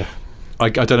point, yeah. I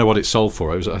don't know what it sold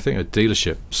for. I think a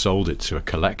dealership sold it to a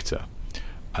collector.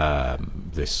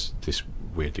 This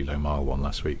weirdly low mile one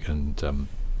last week, and so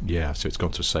it's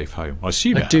gone to a safe home. I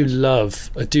assume I do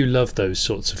love those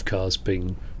sorts of cars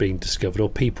being discovered, or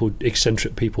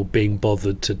eccentric people being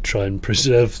bothered to try and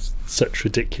preserve such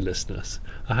ridiculousness.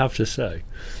 I have to say,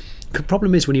 the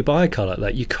problem is when you buy a car like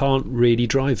that, you can't really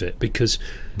drive it because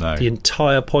the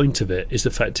entire point of it is the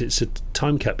fact it's a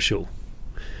time capsule.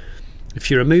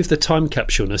 If you remove the time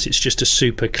capsuleness, it's just a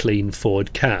super clean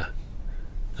Ford Ka.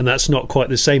 And that's not quite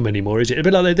the same anymore, is it? A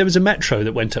bit like there was a Metro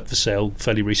that went up for sale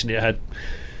fairly recently. It had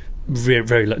very,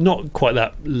 very low, not quite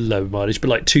that low mileage, but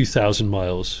like 2,000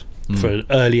 miles for an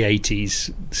early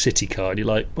 80s city car. And you're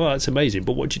like, well, that's amazing,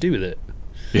 but what do you do with it?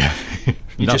 Yeah,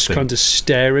 you just kind of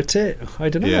stare at it. I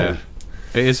don't know. Yeah,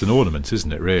 it is an ornament,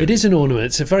 isn't it? Really, it is an ornament.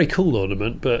 It's a very cool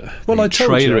ornament, but I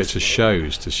trailer it to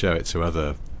shows to show it to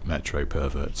other Metro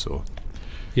perverts or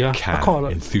Ka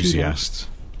enthusiasts.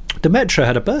 The Metro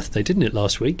had a birthday, didn't it,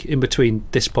 last week, in between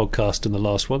this podcast and the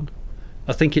last one?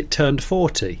 I think it turned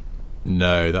 40.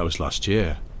 No, that was last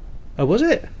year. Oh, was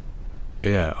it?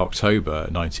 Yeah, October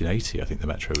 1980, I think the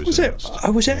Metro was announced.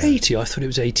 Was it 80? I thought it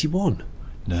was 81.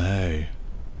 No.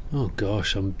 Oh,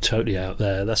 gosh, I'm totally out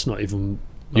there. That's not even...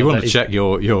 You want to check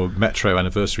your Metro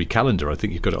anniversary calendar. I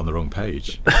think you've got it on the wrong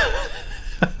page.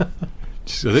 I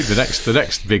think the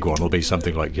next big one will be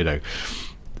something like,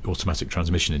 automatic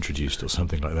transmission introduced or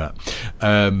something like that,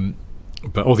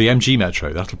 or the MG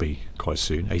Metro, that'll be quite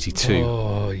soon, 82.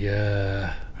 Oh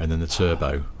yeah. And then the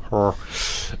turbo.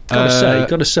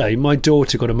 Gotta say, my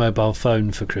daughter got a mobile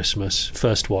phone for Christmas.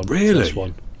 First one. Really? First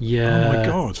one. Yeah. Oh my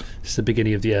god. It's the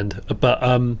beginning of the end. But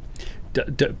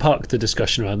park the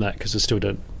discussion around that because I still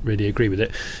don't really agree with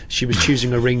it. She was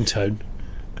choosing a ringtone,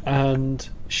 and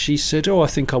she said, "Oh, I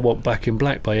think I want Back in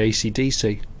Black by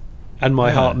AC/DC." And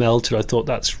my heart melted. I thought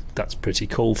that's pretty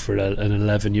cool for an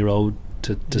 11-year-old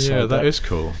to decide. Yeah, that is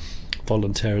cool.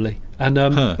 Voluntarily. And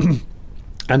and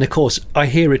of course I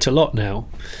hear it a lot now.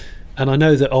 And I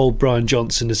know that old Brian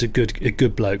Johnson is a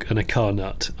good bloke and a car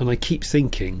nut. And I keep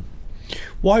thinking,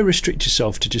 why restrict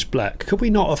yourself to just black? Could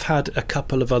we not have had a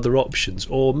couple of other options?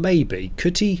 Or maybe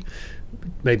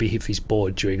if he's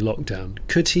bored during lockdown,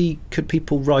 could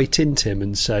people write into him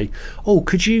and say, oh,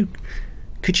 could you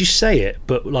say it,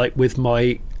 but like with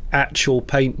my actual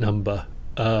paint number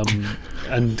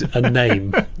and a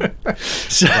name?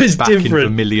 So like it's back different. In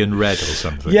Vermilion Red or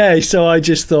something. Yeah, so I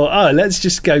just thought, let's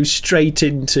just go straight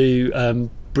into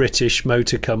British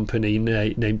motor company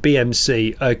named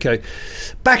BMC. Okay,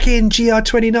 back in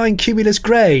GR29 Cumulus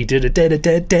Grey. That'd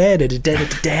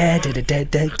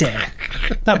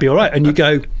be all right. And you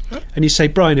go and you say,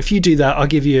 Brian, if you do that,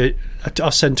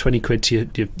 I'll send 20 quid to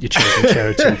your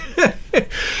charity.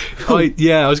 I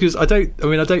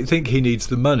don't think he needs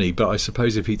the money, but I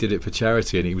suppose if he did it for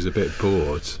charity and he was a bit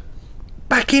bored.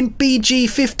 Back in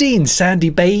BG15, sandy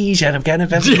beige, and I'm gonna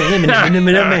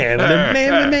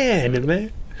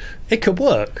it could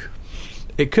work.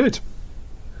 It could.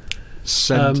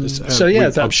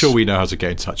 I'm sure we know how to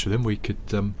get in touch with him. We could.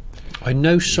 I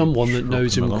know someone that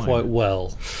knows him quite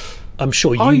well. I'm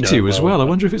sure you I know do as well. I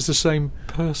wonder if it's the same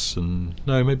person.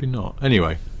 No, maybe not.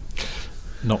 Anyway,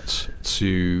 not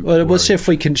to. Well, worry. we'll see if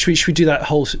we can. Should we do that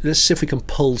whole? Let's see if we can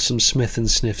pull some Smith and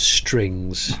Sniff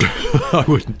strings. I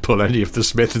wouldn't pull any of the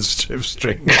Smith and Sniff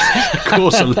strings.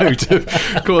 cause a load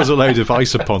of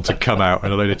isopon to come out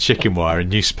and a load of chicken wire and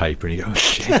newspaper, and you go, oh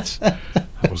shit.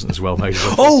 That wasn't as well made as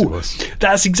I thought it was.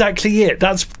 That's exactly it.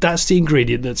 That's the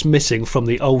ingredient that's missing from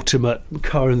the ultimate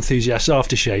car enthusiast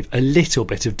aftershave. A little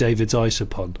bit of David's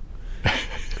isopon.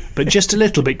 But just a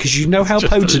little bit, because you know how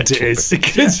potent it is.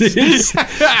 Because it's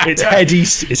heady.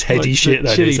 It's heady like shit.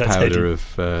 The chili powder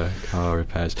of car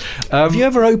repairs. Have you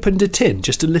ever opened a tin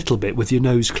just a little bit with your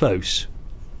nose close?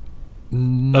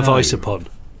 No. Of isopon?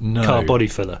 No. Car body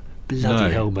filler.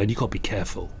 Bloody hell, man! You got to be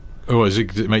careful. Oh, does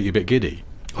it make you a bit giddy?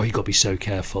 Oh, you got to be so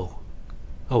careful.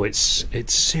 Oh, it's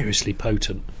seriously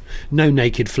potent. No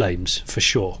naked flames for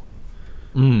sure.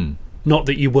 Not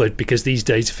that you would, because these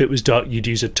days, if it was dark, you'd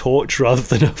use a torch rather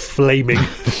than a flaming,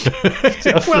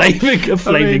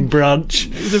 branch.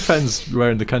 It depends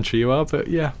where in the country you are, but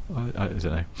yeah, I don't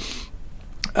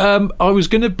know. I was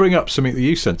going to bring up something that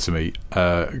you sent to me,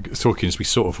 talking as we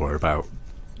sort of were about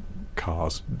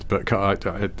cars, but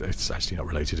it's actually not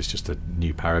related. It's just a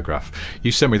new paragraph.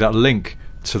 You sent me that link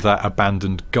to that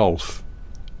abandoned Golf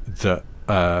that.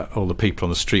 All the people on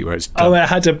the street where it's dumped. Oh, it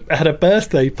had a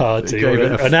birthday party or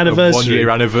an anniversary. A 1 year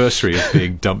anniversary of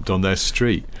being dumped on their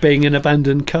street. Being an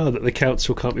abandoned car that the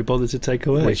council can't be bothered to take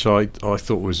away. Which I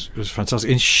thought was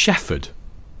fantastic. In Shefford,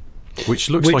 which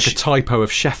looks like a typo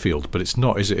of Sheffield, but it's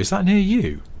not, is it? Is that near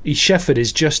you? Shefford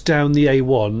is just down the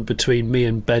A1 between me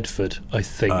and Bedford, I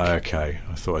think. Okay,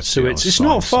 I thought I'd so it's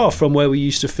not far from where we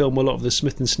used to film a lot of the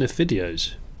Smith and Sniff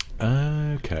videos.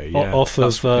 Okay, yeah. Off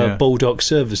of Baldock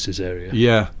Services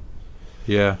area.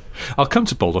 Yeah. I'll come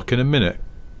to Baldock in a minute.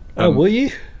 Will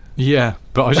you? Yeah,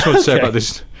 but I just want to say about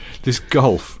this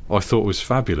Golf. I thought was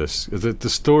fabulous. The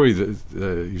story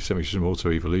that you sent me from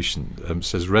Auto Evolution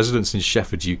says residents in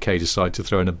Sheffield, UK, decide to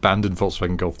throw an abandoned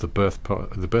Volkswagen Golf the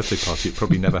birthday party it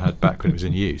probably never had back when it was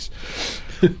in use.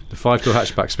 The 5-door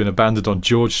hatchback's been abandoned on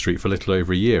George Street for a little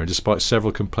over a year, and despite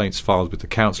several complaints filed with the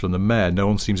council and the mayor, no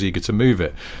one seems eager to move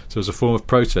it. So as a form of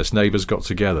protest, neighbours got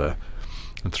together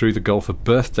and threw the Golf a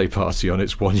birthday party on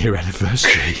its 1 year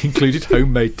anniversary. Included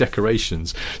homemade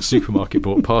decorations, supermarket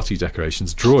bought party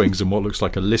decorations, drawings, and what looks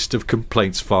like a list of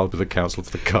complaints filed with the council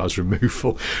for the car's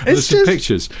removal. And there's some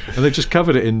pictures, and they've just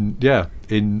covered it in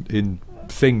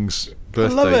things,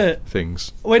 birthday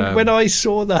things. When I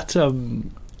saw that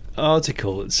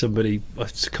article that somebody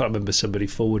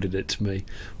forwarded it to me,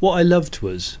 what I loved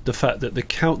was the fact that the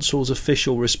council's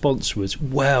official response was,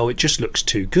 wow, it just looks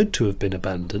too good to have been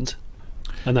abandoned,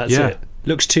 and that's it.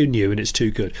 Looks too new and it's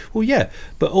too good. Well, yeah,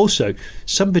 but also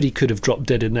somebody could have dropped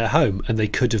dead in their home and they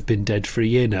could have been dead for a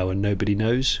year now and nobody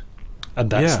knows, and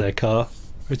that's their car.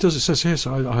 It does. It says here,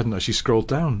 so I hadn't actually scrolled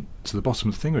down to the bottom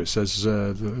of the thing where it says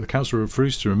the council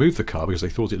refused to remove the car because they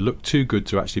thought it looked too good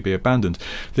to actually be abandoned.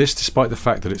 This despite the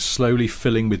fact that it's slowly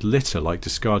filling with litter like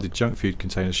discarded junk food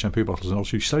containers, shampoo bottles and all,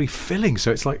 slowly filling,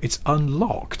 so it's like it's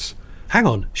unlocked. Hang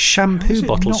on, shampoo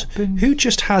bottles? Who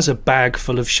just has a bag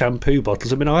full of shampoo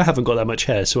bottles? I mean, I haven't got that much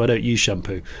hair, so I don't use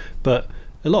shampoo, but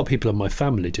a lot of people in my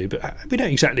family do, but we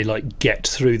don't exactly get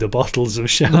through the bottles of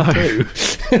shampoo.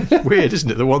 No. Weird,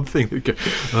 isn't it? The one thing that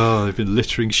they've been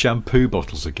littering shampoo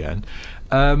bottles again.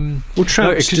 Well,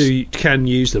 tramps can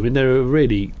use them, and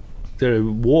they're a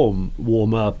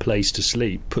warmer place to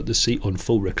sleep. Put the seat on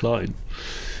full recline.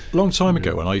 A long time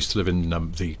ago, when I used to live in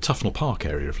the Tufnell Park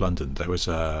area of London, there was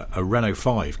a Renault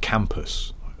 5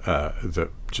 Campus that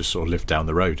just sort of lived down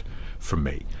the road from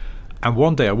me. And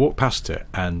one day I walked past it,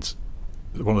 and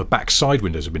one of the back side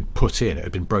windows had been put in. It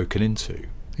had been broken into.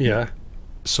 Yeah.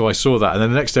 So I saw that, and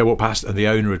then the next day I walked past, and the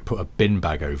owner had put a bin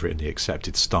bag over it in the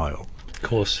accepted style. Of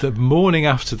course. The morning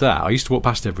after that, I used to walk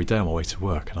past every day on my way to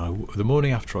work, and the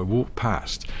morning after I walked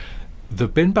past, the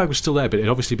bin bag was still there, but it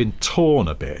had obviously been torn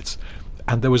a bit,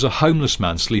 and there was a homeless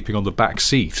man sleeping on the back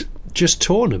seat. Just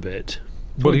torn a bit?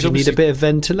 Well, do you need a bit of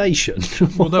ventilation?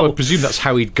 Well, no, I presume that's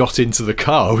how he'd got into the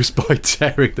car, was by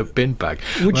tearing the bin bag.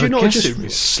 Would you not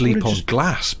just sleep on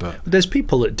glass? But there's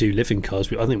people that do live in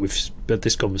cars. I think we've had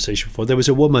this conversation before. There was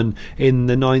a woman in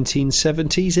the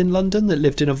 1970s in London that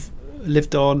lived in a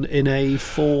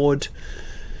Ford.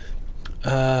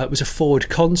 It was a Ford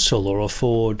Consul or a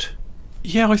Ford.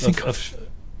 Yeah, I think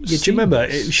Yeah, do you remember?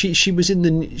 She was in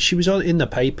the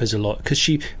papers a lot because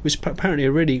she was apparently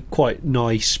a really quite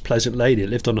nice, pleasant lady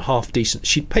that lived on a half decent.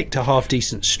 She'd picked a half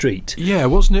decent street. Yeah,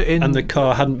 wasn't it? And the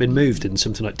car hadn't been moved in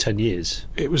something like 10 years.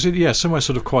 It was somewhere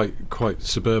sort of quite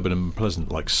suburban and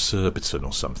pleasant, like Surbiton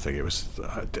or something. It was.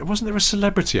 Wasn't there a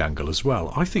celebrity angle as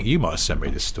well? I think you might have sent me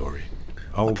this story.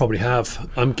 I probably have.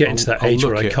 I'm getting to that age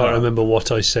where I can't remember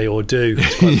what I say or do.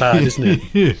 It's quite bad, isn't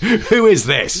it? Who is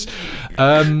this?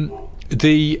 My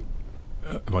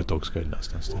dog's going nuts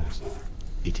downstairs.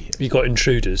 Idiot. You got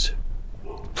intruders?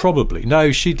 Probably.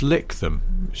 No, she'd lick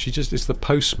them. It's the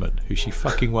postman, who she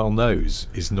fucking well knows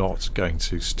is not going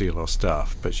to steal our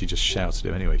stuff, but she just shouted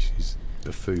him anyway. She's a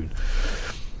buffoon.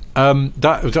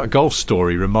 That golf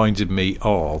story reminded me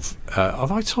of,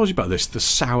 have I told you about this, the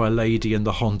sour lady and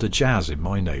the Honda Jazz in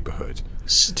my neighbourhood?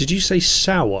 Did you say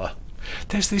sour?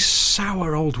 There's this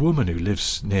sour old woman who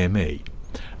lives near me,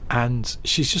 and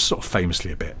she's just sort of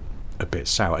famously a bit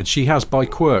sour, and she has, by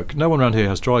quirk, no one around here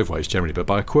has driveways generally, but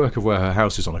by a quirk of where her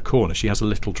house is on a corner, she has a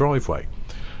little driveway,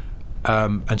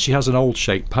 and she has an old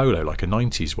shaped Polo, like a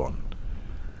 90s one,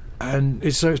 and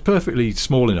it's perfectly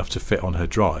small enough to fit on her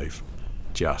drive,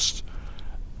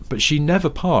 but she never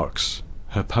parks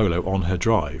her Polo on her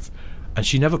drive, and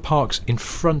she never parks in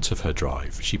front of her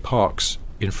drive. She parks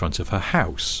in front of her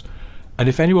house, and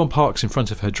if anyone parks in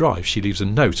front of her drive, she leaves a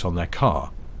note on their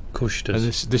car. Of course she does.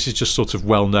 And this is just sort of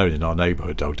well known in our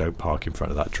neighbourhood. Oh, don't park in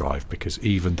front of that drive, because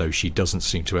even though she doesn't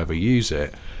seem to ever use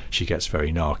it, she gets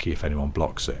very narky if anyone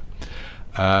blocks it.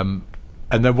 And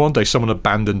then one day someone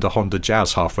abandoned a Honda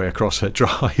Jazz halfway across her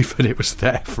drive, and it was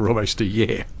there for almost a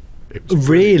year.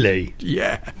 Really?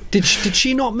 Yeah. Did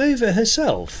she not move it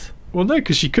herself? Well, no,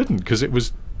 because she couldn't, because it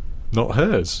was not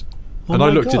hers. And I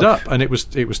looked it up, and it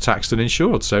was taxed and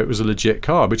insured, so it was a legit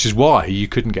car, which is why you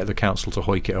couldn't get the council to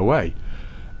hoik it away.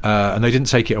 And they didn't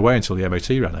take it away until the MOT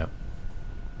ran out.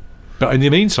 But in the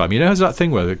meantime, there's that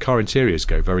thing where the car interiors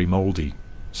go very mouldy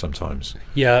sometimes.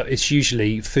 Yeah, it's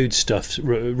usually foodstuffs,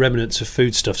 remnants of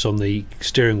foodstuffs on the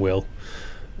steering wheel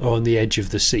or on the edge of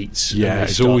the seats. Yeah,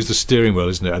 it's always the steering wheel,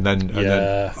 isn't it? And then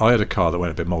I had a car that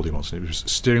went a bit mouldy once, and it was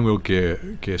steering wheel,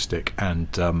 gear stick,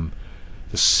 and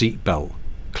the seat belt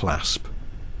clasp.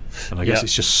 And I guess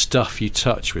it's just stuff you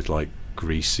touch with like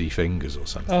greasy fingers or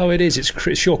something. Oh, it is.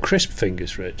 It's your crisp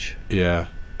fingers, Rich. Yeah,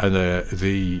 and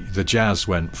the Jazz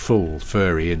went full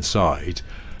furry inside,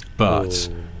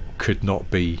 but could not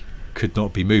be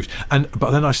moved.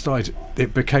 But then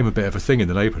it became a bit of a thing in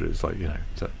the neighbourhood. It was like,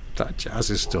 that Jazz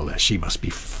is still there. She must be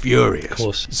furious. Of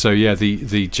course. So yeah,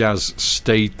 the Jazz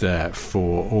stayed there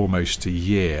for almost a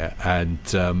year, and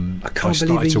I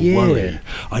started to worry.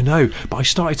 I know, but I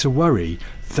started to worry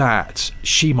that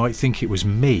she might think it was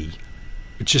me,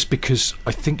 just because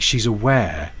I think she's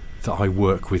aware that I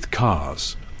work with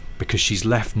cars, because she's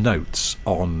left notes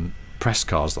on press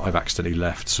cars that I've accidentally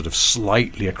left sort of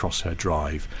slightly across her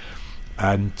drive,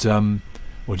 and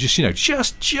or just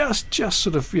just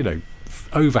sort of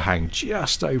overhang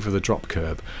just over the drop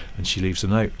curb, and she leaves a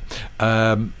note.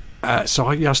 So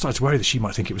I started to worry that she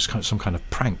might think it was some kind of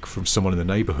prank from someone in the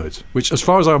neighbourhood, which, as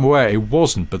far as I'm aware, it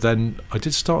wasn't. But then I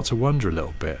did start to wonder a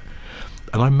little bit,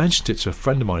 and I mentioned it to a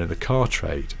friend of mine in the car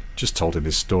trade. Just told him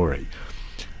this story,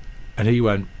 and he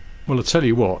went, "Well, I'll tell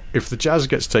you what. If the Jazz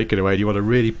gets taken away and you want to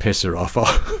really piss her off,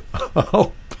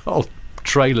 I'll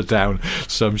trailer down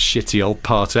some shitty old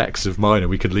Part X of mine, and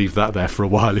we can leave that there for a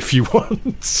while if you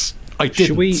want." I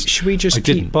didn't. Should we just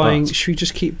keep buying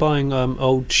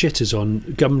old shitters on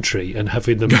Gumtree and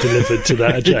having them delivered to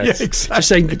that address? Yeah,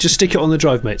 exactly. Just stick it on the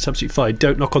drive, mate. It's absolutely fine.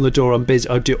 Don't knock on the door. I'm busy.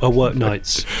 I work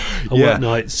nights. Work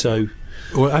nights. So,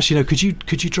 well, actually, no. Could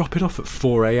you drop it off at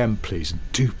 4 a.m, please? And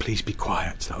do please be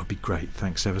quiet. That would be great.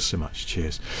 Thanks ever so much.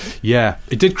 Cheers. Yeah,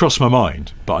 it did cross my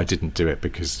mind, but I didn't do it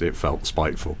because it felt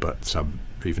spiteful. But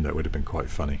even though it would have been quite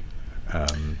funny.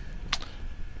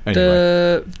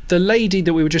 Anyway. The lady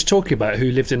that we were just talking about,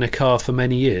 who lived in a car for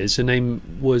many years, her name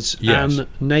was Anne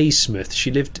Naismith.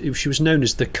 She was known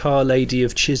as the Car Lady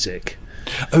of Chiswick.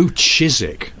 Oh,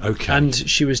 Chiswick. Okay. And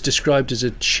she was described as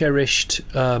a cherished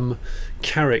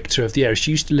character of the area. She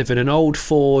used to live in an old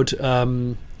Ford. I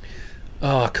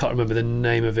can't remember the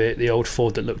name of it. The old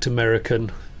Ford that looked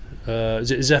American.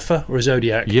 Is it a Zephyr or a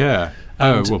Zodiac? Yeah.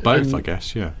 Both, I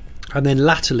guess. Yeah. And then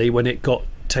latterly, when it got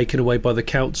taken away by the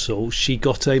council, she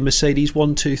got a Mercedes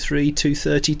 123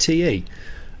 230 TE,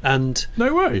 and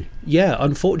no way. Yeah,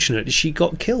 unfortunately, she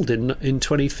got killed in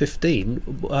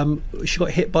 2015. She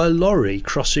got hit by a lorry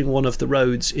crossing one of the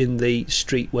roads in the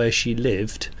street where she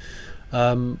lived.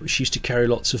 She used to carry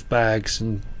lots of bags,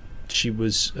 and she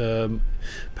was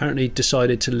apparently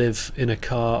decided to live in a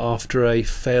car after a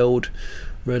failed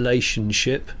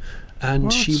relationship, and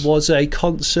What? she was a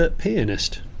concert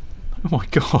pianist. Oh my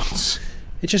God.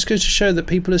 It just goes to show that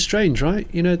people are strange, right?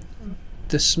 You know,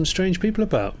 there's some strange people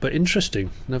about, but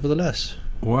interesting nevertheless.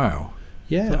 Wow.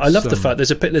 Yeah, That's, I love the fact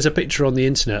there's a picture on the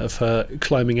internet of her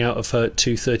climbing out of her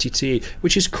 230Te,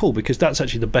 which is cool because that's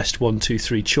actually the best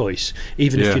 123 choice,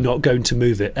 even if Yeah. you're not going to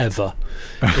move it ever.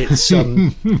 It's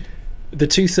the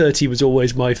 230 was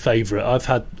always my favourite. I've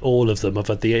had all of them. I've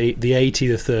had the 80,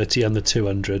 the 30, and the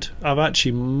 200. I've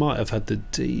actually might have had the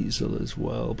diesel as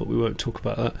well, but we won't talk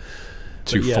about that.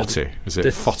 240, is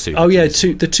it? 40. Oh yeah, the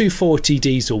 240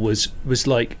 diesel was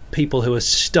like people who are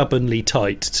stubbornly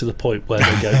tight to the point where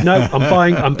they go, no,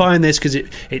 I'm buying this because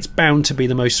it's bound to be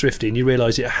the most thrifty, and you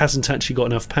realise it hasn't actually got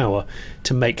enough power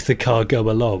to make the car go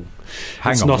along.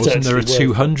 Hang on, wasn't there a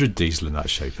 200 diesel in that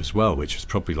shape as well, which was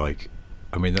probably like,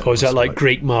 I mean, or is that like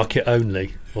Greek market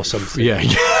only or something? Yeah.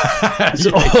 It's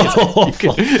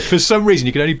awful. For some reason,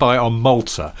 you could only buy it on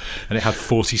Malta, and it had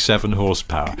 47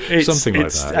 horsepower, something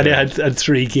like that. And it had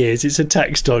 3 gears. It's a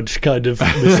tax dodge kind of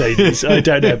Mercedes. I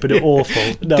don't know, but it's awful.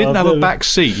 No, Didn't have a back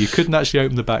seat. You couldn't actually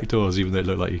open the back doors, even though it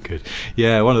looked like you could.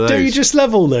 Yeah, one of those. Do you just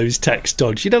love all those tax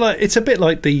dodge? You know, like it's a bit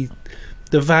like the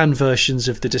van versions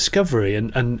of the Discovery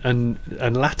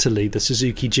and latterly the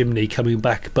Suzuki Jimny coming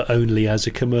back, but only as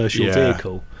a commercial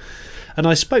vehicle. And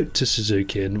I spoke to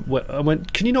Suzuki and I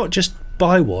went, can you not just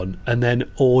buy one and then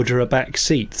order a back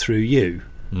seat through you?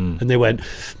 And they went,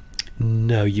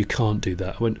 no, you can't do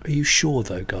that. I went, are you sure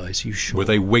though, guys? Are you sure? Were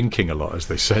they winking a lot as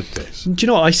they said this? Do you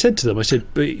know what I said to them? I said,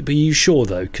 but are you sure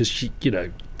though? Because, you know,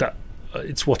 that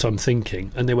it's what I'm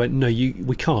thinking. And they went, no,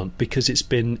 we can't, because it's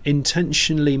been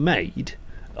intentionally made.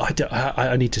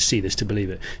 I need to see this to believe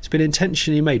it. It's been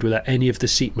intentionally made without any of the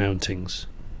seat mountings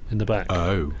in the back.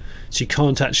 Oh. So you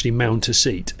can't actually mount a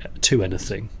seat to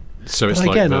anything. So it's but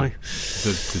like again, the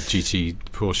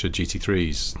Porsche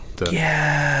GT3s.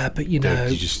 Yeah, but you know,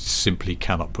 you just simply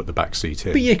cannot put the back seat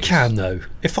in. But you can though.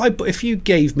 If you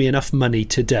gave me enough money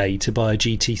today to buy a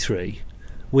GT3,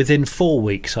 within 4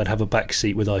 weeks I'd have a back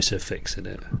seat with ISOFIX in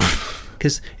it,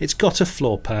 because it's got a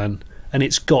floor pan. And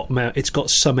it's got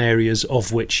some areas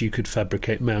of which you could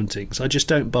fabricate mountings. I just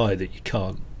don't buy that you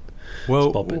can't.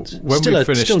 Well, when we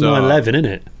finished still 911, isn't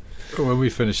it? When we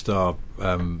finished our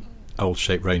old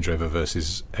shape Range Rover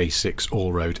versus A6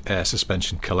 all-road air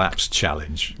suspension collapse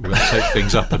challenge, we're going to take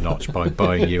things up a notch by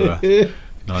buying you a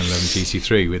 911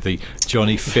 GT3 with the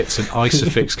Jonny fits an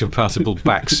ISOFIX compatible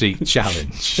backseat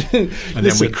challenge, and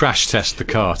then we crash test the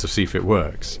car to see if it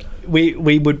works.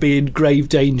 We would be in grave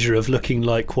danger of looking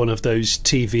like one of those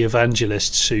TV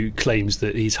evangelists who claims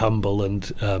that he's humble and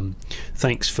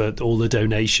thanks for all the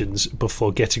donations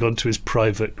before getting onto his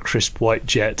private crisp white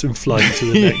jet and flying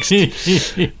to the next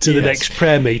the next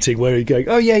prayer meeting, where he's going,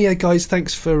 oh yeah guys,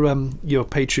 thanks for your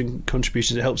Patreon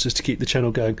contributions, it helps us to keep the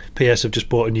channel going. PS, I've just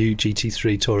bought a new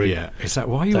GT3 Touring. Yeah, is that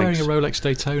why you're wearing a Rolex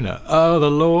Daytona? Oh,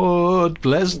 the Lord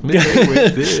blessed me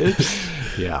with this.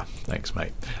 Yeah, thanks,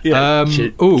 mate. Yeah,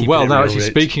 well, now actually,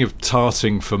 speaking of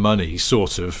tarting for money,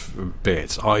 sort of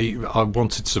bit, I've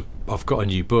got a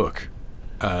new book,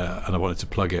 and I wanted to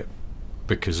plug it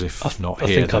because if I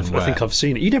think I've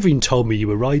seen it. You never even told me you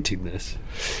were writing this.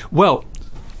 Well,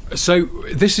 so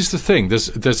this is the thing.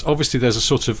 There's obviously a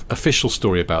sort of official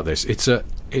story about this. The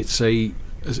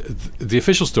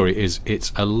official story is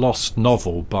it's a lost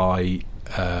novel by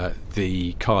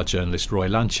the car journalist Roy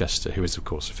Lanchester, who is of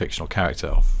course a fictional character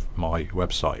off my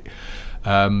website,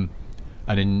 and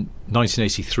in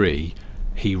 1983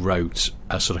 he wrote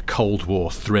a sort of Cold War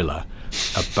thriller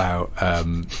about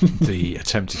the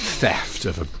attempted theft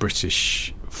of a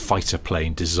British fighter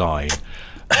plane design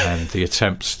and the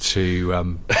attempt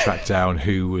to track down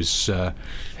who was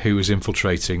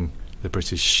infiltrating the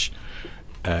British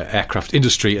aircraft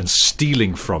industry and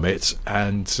stealing from it,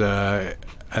 and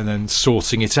then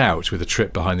sorting it out with a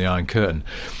trip behind the Iron Curtain.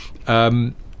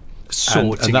 And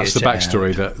that's the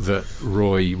backstory that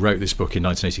Roy wrote this book in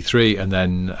 1983 and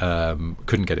then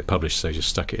couldn't get it published, so he just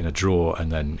stuck it in a drawer, and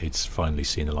then it's finally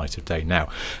seen the light of day now.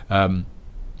 But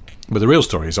the real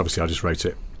story is, obviously, I just wrote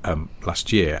it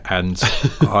last year, and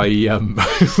oh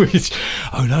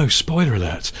no, spoiler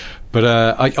alert!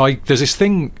 But there's this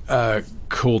thing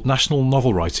called National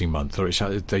Novel Writing Month, or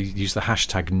they use the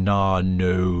hashtag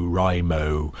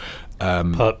NaNoWriMo.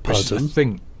 Pardon? I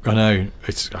think I know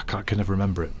I can never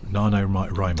remember it.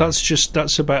 NaNoWriMo.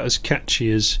 That's about as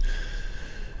catchy as.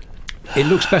 It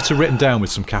looks better written down with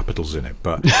some capitals in it,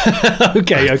 but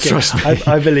okay. Trust me.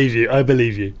 I believe you.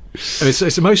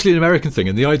 It's mostly an American thing,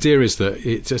 and the idea is that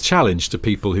it's a challenge to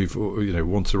people who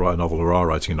want to write a novel or are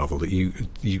writing a novel, that you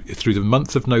through the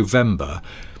month of November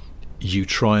you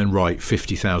try and write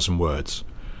 50,000 words.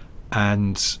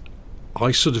 And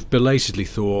I sort of belatedly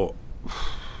thought,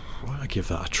 why don't I give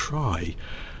that a try?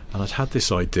 And I'd had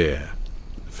this idea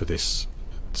for this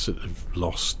sort of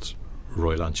lost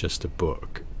Roy Lanchester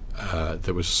book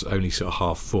that was only sort of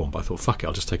half formed, but I thought, fuck it,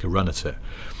 I'll just take a run at it.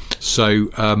 So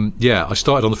I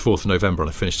started on the 4th of November and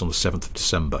I finished on the 7th of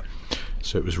December,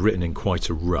 so it was written in quite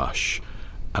a rush,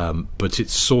 but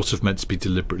it's sort of meant to be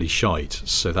deliberately shite,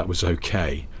 so that was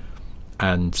okay.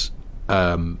 And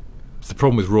the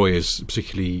problem with Roy is,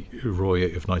 particularly Roy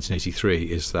of 1983,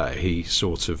 is that he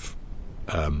sort of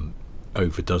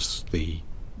overdoes the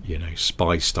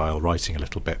spy style writing a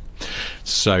little bit.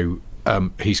 So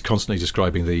he's constantly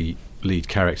describing the lead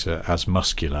character as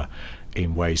muscular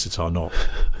in ways that are not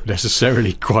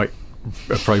necessarily quite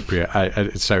appropriate.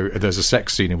 So there's a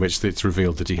sex scene in which it's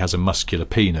revealed that he has a muscular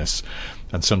penis,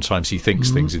 and sometimes he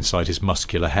thinks things inside his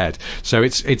muscular head. So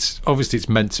it's obviously it's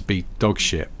meant to be dog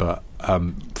shit, but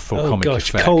for comic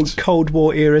effect. Cold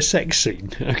War era sex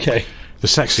scene. Okay. The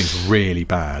sex scene's really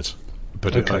bad,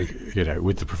 but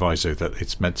with the proviso that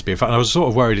it's meant to be. In fact, I was sort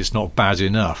of worried it's not bad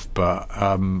enough, but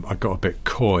I got a bit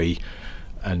coy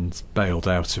and bailed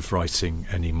out of writing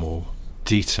any more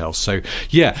details. So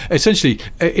essentially,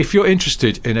 if you're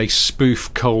interested in a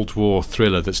spoof Cold War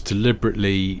thriller that's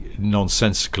deliberately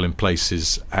nonsensical in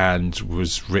places and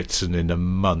was written in a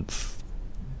month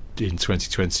in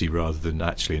 2020 rather than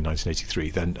actually in 1983,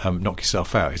 then knock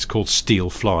yourself out. It's called Steel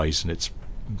Flies, and it's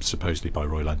supposedly by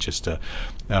Roy Lanchester.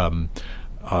 I'm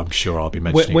sure I'll be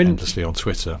mentioning it endlessly on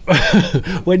Twitter.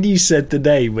 When you said the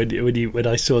name, when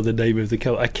I saw the name of the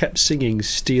cover, I kept singing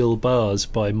 "Steel Bars"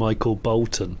 by Michael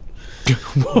Bolton.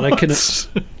 What?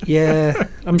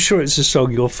 I'm sure it's a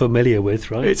song you're familiar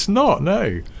with, right? It's not,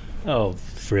 no. Oh,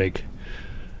 frig.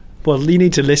 Well, you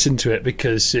need to listen to it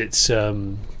because it's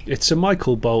a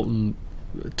Michael Bolton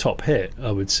top hit,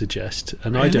 I would suggest.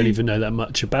 And really? I don't even know that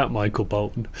much about Michael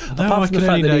Bolton. No, apart from the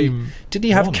fact that didn't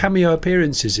he have cameo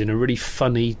appearances in a really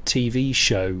funny TV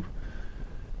show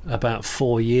about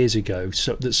 4 years ago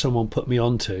that someone put me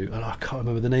onto, and I can't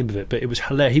remember the name of it, but it was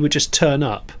hilarious. He would just turn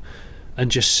up and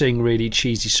just sing really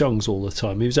cheesy songs all the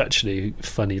time. He was actually a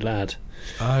funny lad.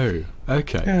 Oh,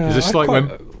 okay. Yeah, is this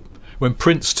when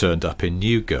Prince turned up in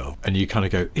New Girl, and you kind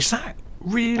of go, is that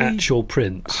really actual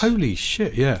Prince? Holy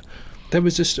shit, yeah. There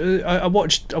was just I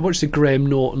watched the Graham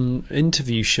Norton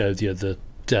interview show the other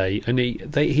day, and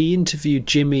he interviewed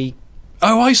Jimmy.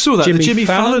 Oh, I saw that. The Jimmy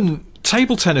Fallon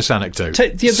table tennis anecdote.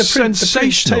 Sensational. The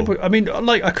Prince table. I mean,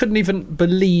 I couldn't even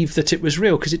believe that it was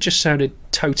real because it just sounded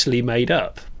totally made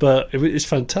up. But it's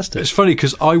fantastic. It's funny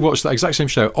because I watched that exact same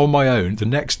show on my own. The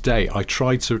next day, I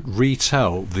tried to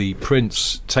retell the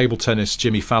Prince table tennis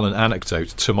Jimmy Fallon anecdote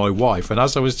to my wife, and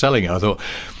as I was telling her, I thought,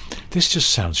 this just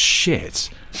sounds shit.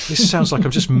 This sounds like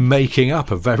I'm just making up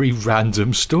a very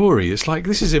random story. It's like,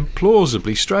 this is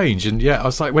implausibly strange. And I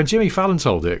was like, when Jimmy Fallon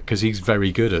told it, because he's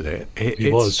very good at it,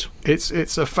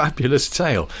 it's a fabulous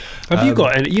tale. Have you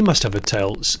got any? You must have a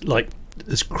tale like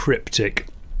as cryptic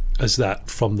as that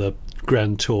from the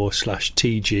Grand Tour /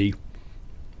 TG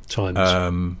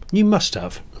times. You must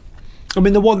have. I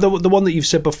mean, the one that you've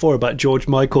said before about George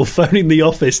Michael phoning the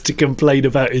office to complain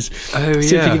about see if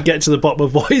he can get to the bottom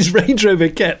of why his Range Rover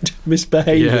kept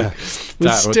misbehaving. Yeah,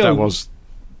 that was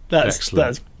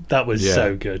excellent. That was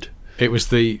so good. It was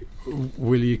the,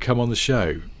 will you come on the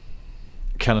show?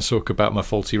 Can I talk about my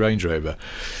faulty Range Rover?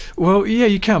 Well, yeah,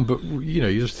 you can, but you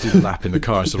just do the lap in the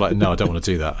car and stuff like. No, I don't want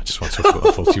to do that. I just want to talk about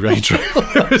my faulty Range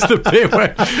Rover. It was the bit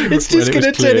where it's just going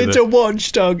to turn into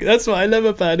Watchdog. That's what I love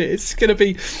about it. It's going to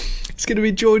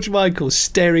be George Michael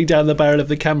staring down the barrel of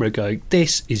the camera going,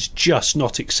 this is just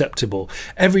not acceptable.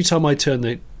 Every time I turn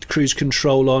the cruise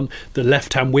control on, the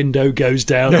left-hand window goes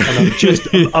down, and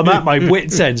I'm at my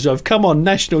wit's end. So I've come on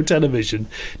national television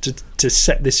to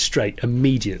set this straight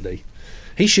immediately.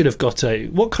 He should have got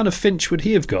what kind of Finch would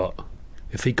he have got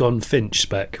if he'd gone Finch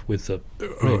spec with the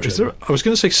Range Rover? I was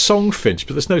going to say song Finch,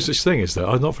 but there's no such thing, is there?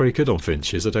 I'm not very good on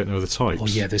Finches. I don't know the types. Oh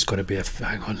yeah, there's got to be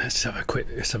hang on, let's have a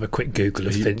quick Google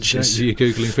of Finches. Are you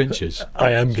Googling Finches?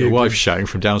 I am Googling. Your wife's shouting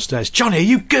from downstairs, Johnny, are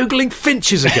you Googling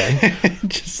Finches again? It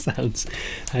just sounds,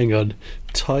 hang on,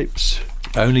 types.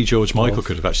 Only George Michael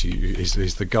could have actually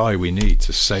is the guy we need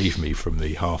to save me from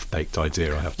the half-baked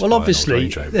idea I have to buy obviously, an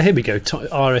old Range Rover. Here we go,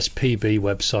 RSPB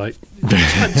website.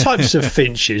 Types of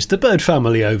finches, the bird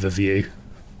family overview.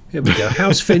 Here we go.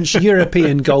 House finch,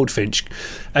 European goldfinch,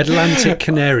 Atlantic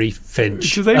canary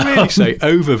finch. Do they really say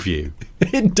overview?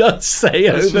 It does say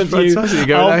overview. Fantastic. You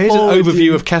go, here's an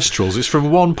overview of kestrels. It's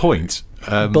from one point.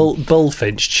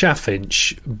 Bullfinch,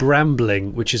 chaffinch,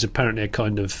 brambling, which is apparently a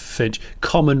kind of finch,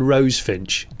 common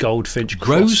rosefinch, goldfinch,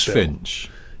 rosefinch.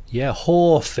 Yeah,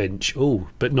 Hawfinch. Oh,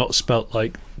 but not spelt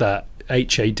like that. Haw,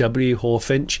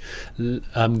 Hawfinch.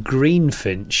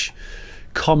 Greenfinch.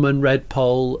 Common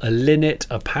redpoll, a linnet,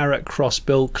 a parrot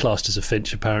crossbill, classed as a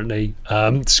finch apparently,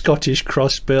 Scottish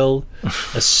crossbill,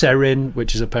 a serin,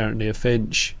 which is apparently a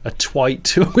finch, a twite,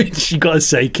 which you got to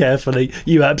say carefully,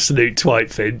 you absolute twite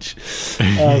finch.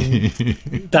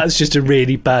 That's just a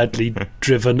really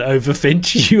driven over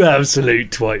finch, you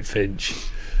absolute twite finch.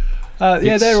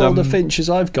 Yeah, they're all the finches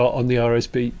I've got on the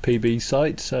RSPB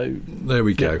site. So there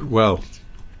we go. Well,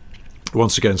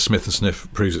 once again, Smith and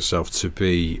Sniff proves itself to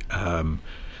be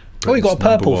we got a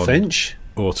purple finch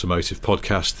automotive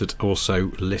podcast that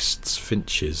also lists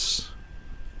finches.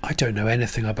 I don't know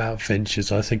anything about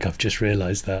finches. I think I've just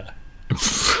realised that.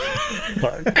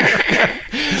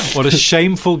 What a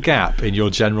shameful gap in your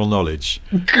general knowledge.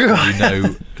 You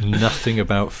know nothing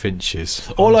about finches.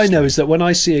 Honestly. All I know is that when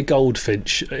I see a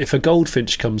goldfinch, if a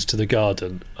goldfinch comes to the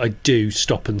garden, I do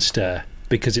stop and stare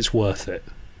because it's worth it.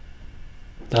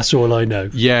 That's all I know.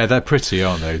 Yeah, they're pretty,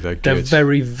 aren't they? They're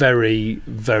very, very,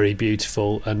 very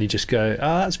beautiful, and you just go,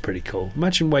 that's pretty cool.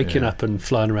 Imagine waking up and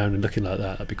flying around and looking like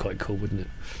that. That'd be quite cool, wouldn't it?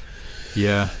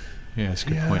 Yeah, that's a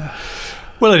good point.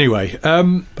 Well, anyway, I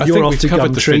you're think off we've to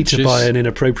covered the Gumtree finches. to buy an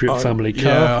inappropriate family car.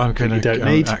 Yeah, I'm going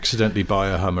to accidentally buy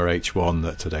a Hummer H1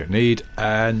 that I don't need,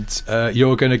 and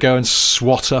you're going to go and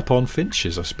swat up on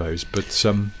finches, I suppose. But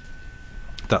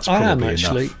that's probably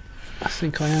enough. I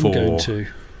think I am going to.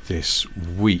 This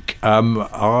week.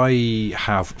 I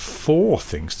have 4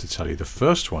 things to tell you. The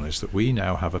first one is that we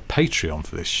now have a Patreon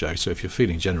for this show, so if you're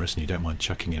feeling generous and you don't mind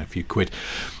chucking in a few quid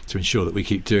to ensure that we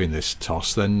keep doing this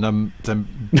toss, then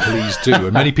please do.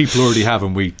 And many people already have,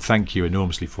 and we thank you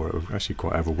enormously for it. We're actually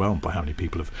quite overwhelmed by how many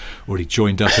people have already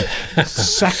joined up. And the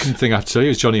second thing I have to tell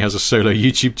you is Jonny has a solo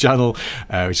YouTube channel.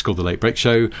 It's called The Late Break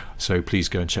Show, so please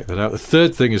go and check that out. The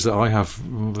third thing is that I have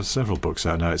several books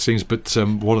out now, it seems, but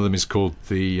one of them is called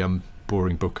The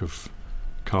Boring Book of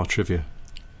Car Trivia.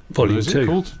 Volume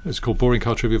 2. It's called Boring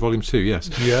Car Trivia Volume 2, yes.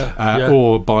 Yeah.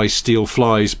 Or by Steel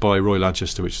Flies by Roy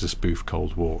Lanchester, which is a spoof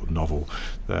Cold War novel.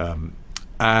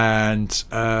 And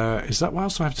is that what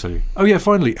else do I have to tell you? Oh, yeah,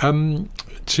 finally,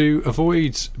 to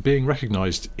avoid being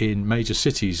recognised in major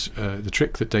cities, the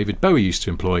trick that David Bowie used to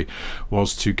employ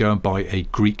was to go and buy a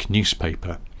Greek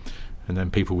newspaper. And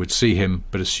then people would see him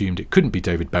but assumed it couldn't be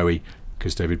David Bowie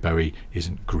because David Bowie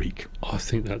isn't Greek. I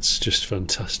think that's just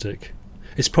fantastic.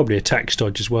 It's probably a tax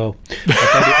dodge as well.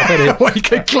 I bet well, you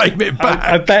can claim it back.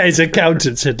 I bet his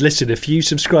accountant said, "Listen, if you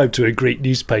subscribe to a Greek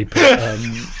newspaper, that'll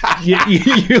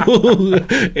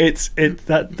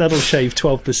shave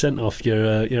 12% off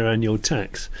your annual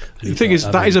tax." The thing is,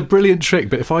 that is a brilliant trick.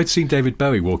 But if I'd seen David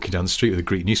Bowie walking down the street with a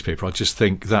Greek newspaper, I'd just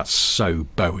think that's so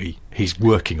Bowie. He's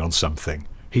working on something.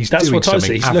 That's what I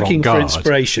say. He's looking for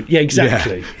inspiration. Yeah,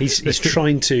 exactly. Yeah. He's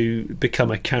trying to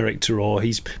become a character, or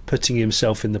he's putting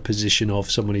himself in the position of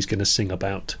someone he's going to sing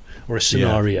about, or a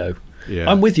scenario.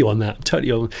 Yeah. I'm with you on that.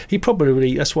 Totally. He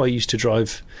probably, that's why he used to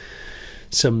drive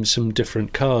some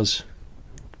different cars,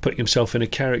 putting himself in a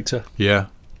character. Yeah,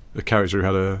 the character who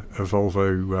had a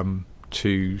Volvo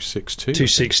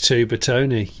 262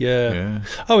 Bertone. Yeah.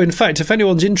 Oh, in fact, if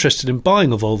anyone's interested in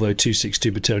buying a Volvo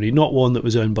 262 Bertone, not one that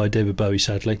was owned by David Bowie,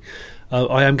 sadly,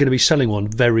 I am going to be selling one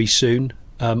very soon,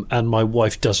 and my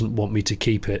wife doesn't want me to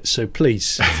keep it, so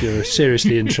please, if you're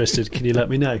seriously interested, can you let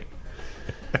me know?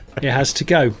 It has to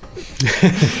go.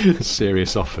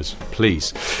 Serious offers,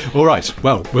 please. All right,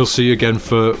 well, we'll see you again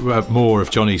for more of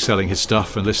Jonny selling his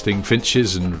stuff and listing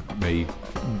finches, and me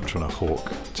trying to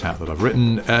hawk tat that I've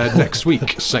written next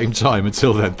week, same time.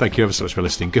 Until then, thank you ever so much for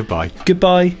listening. Goodbye.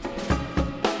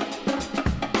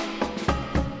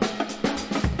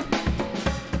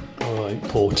 All right,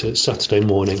 Porter, it's Saturday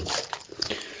morning.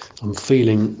 I'm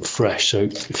feeling fresh, so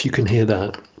if you can hear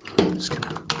that, I'm just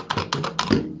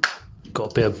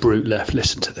got a bit of brute left.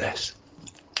 Listen to this.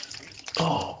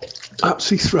 Oh,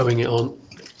 absolutely throwing it on.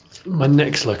 My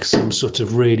neck's like some sort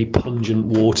of really pungent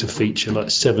water feature, like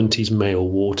 70s male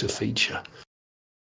water feature.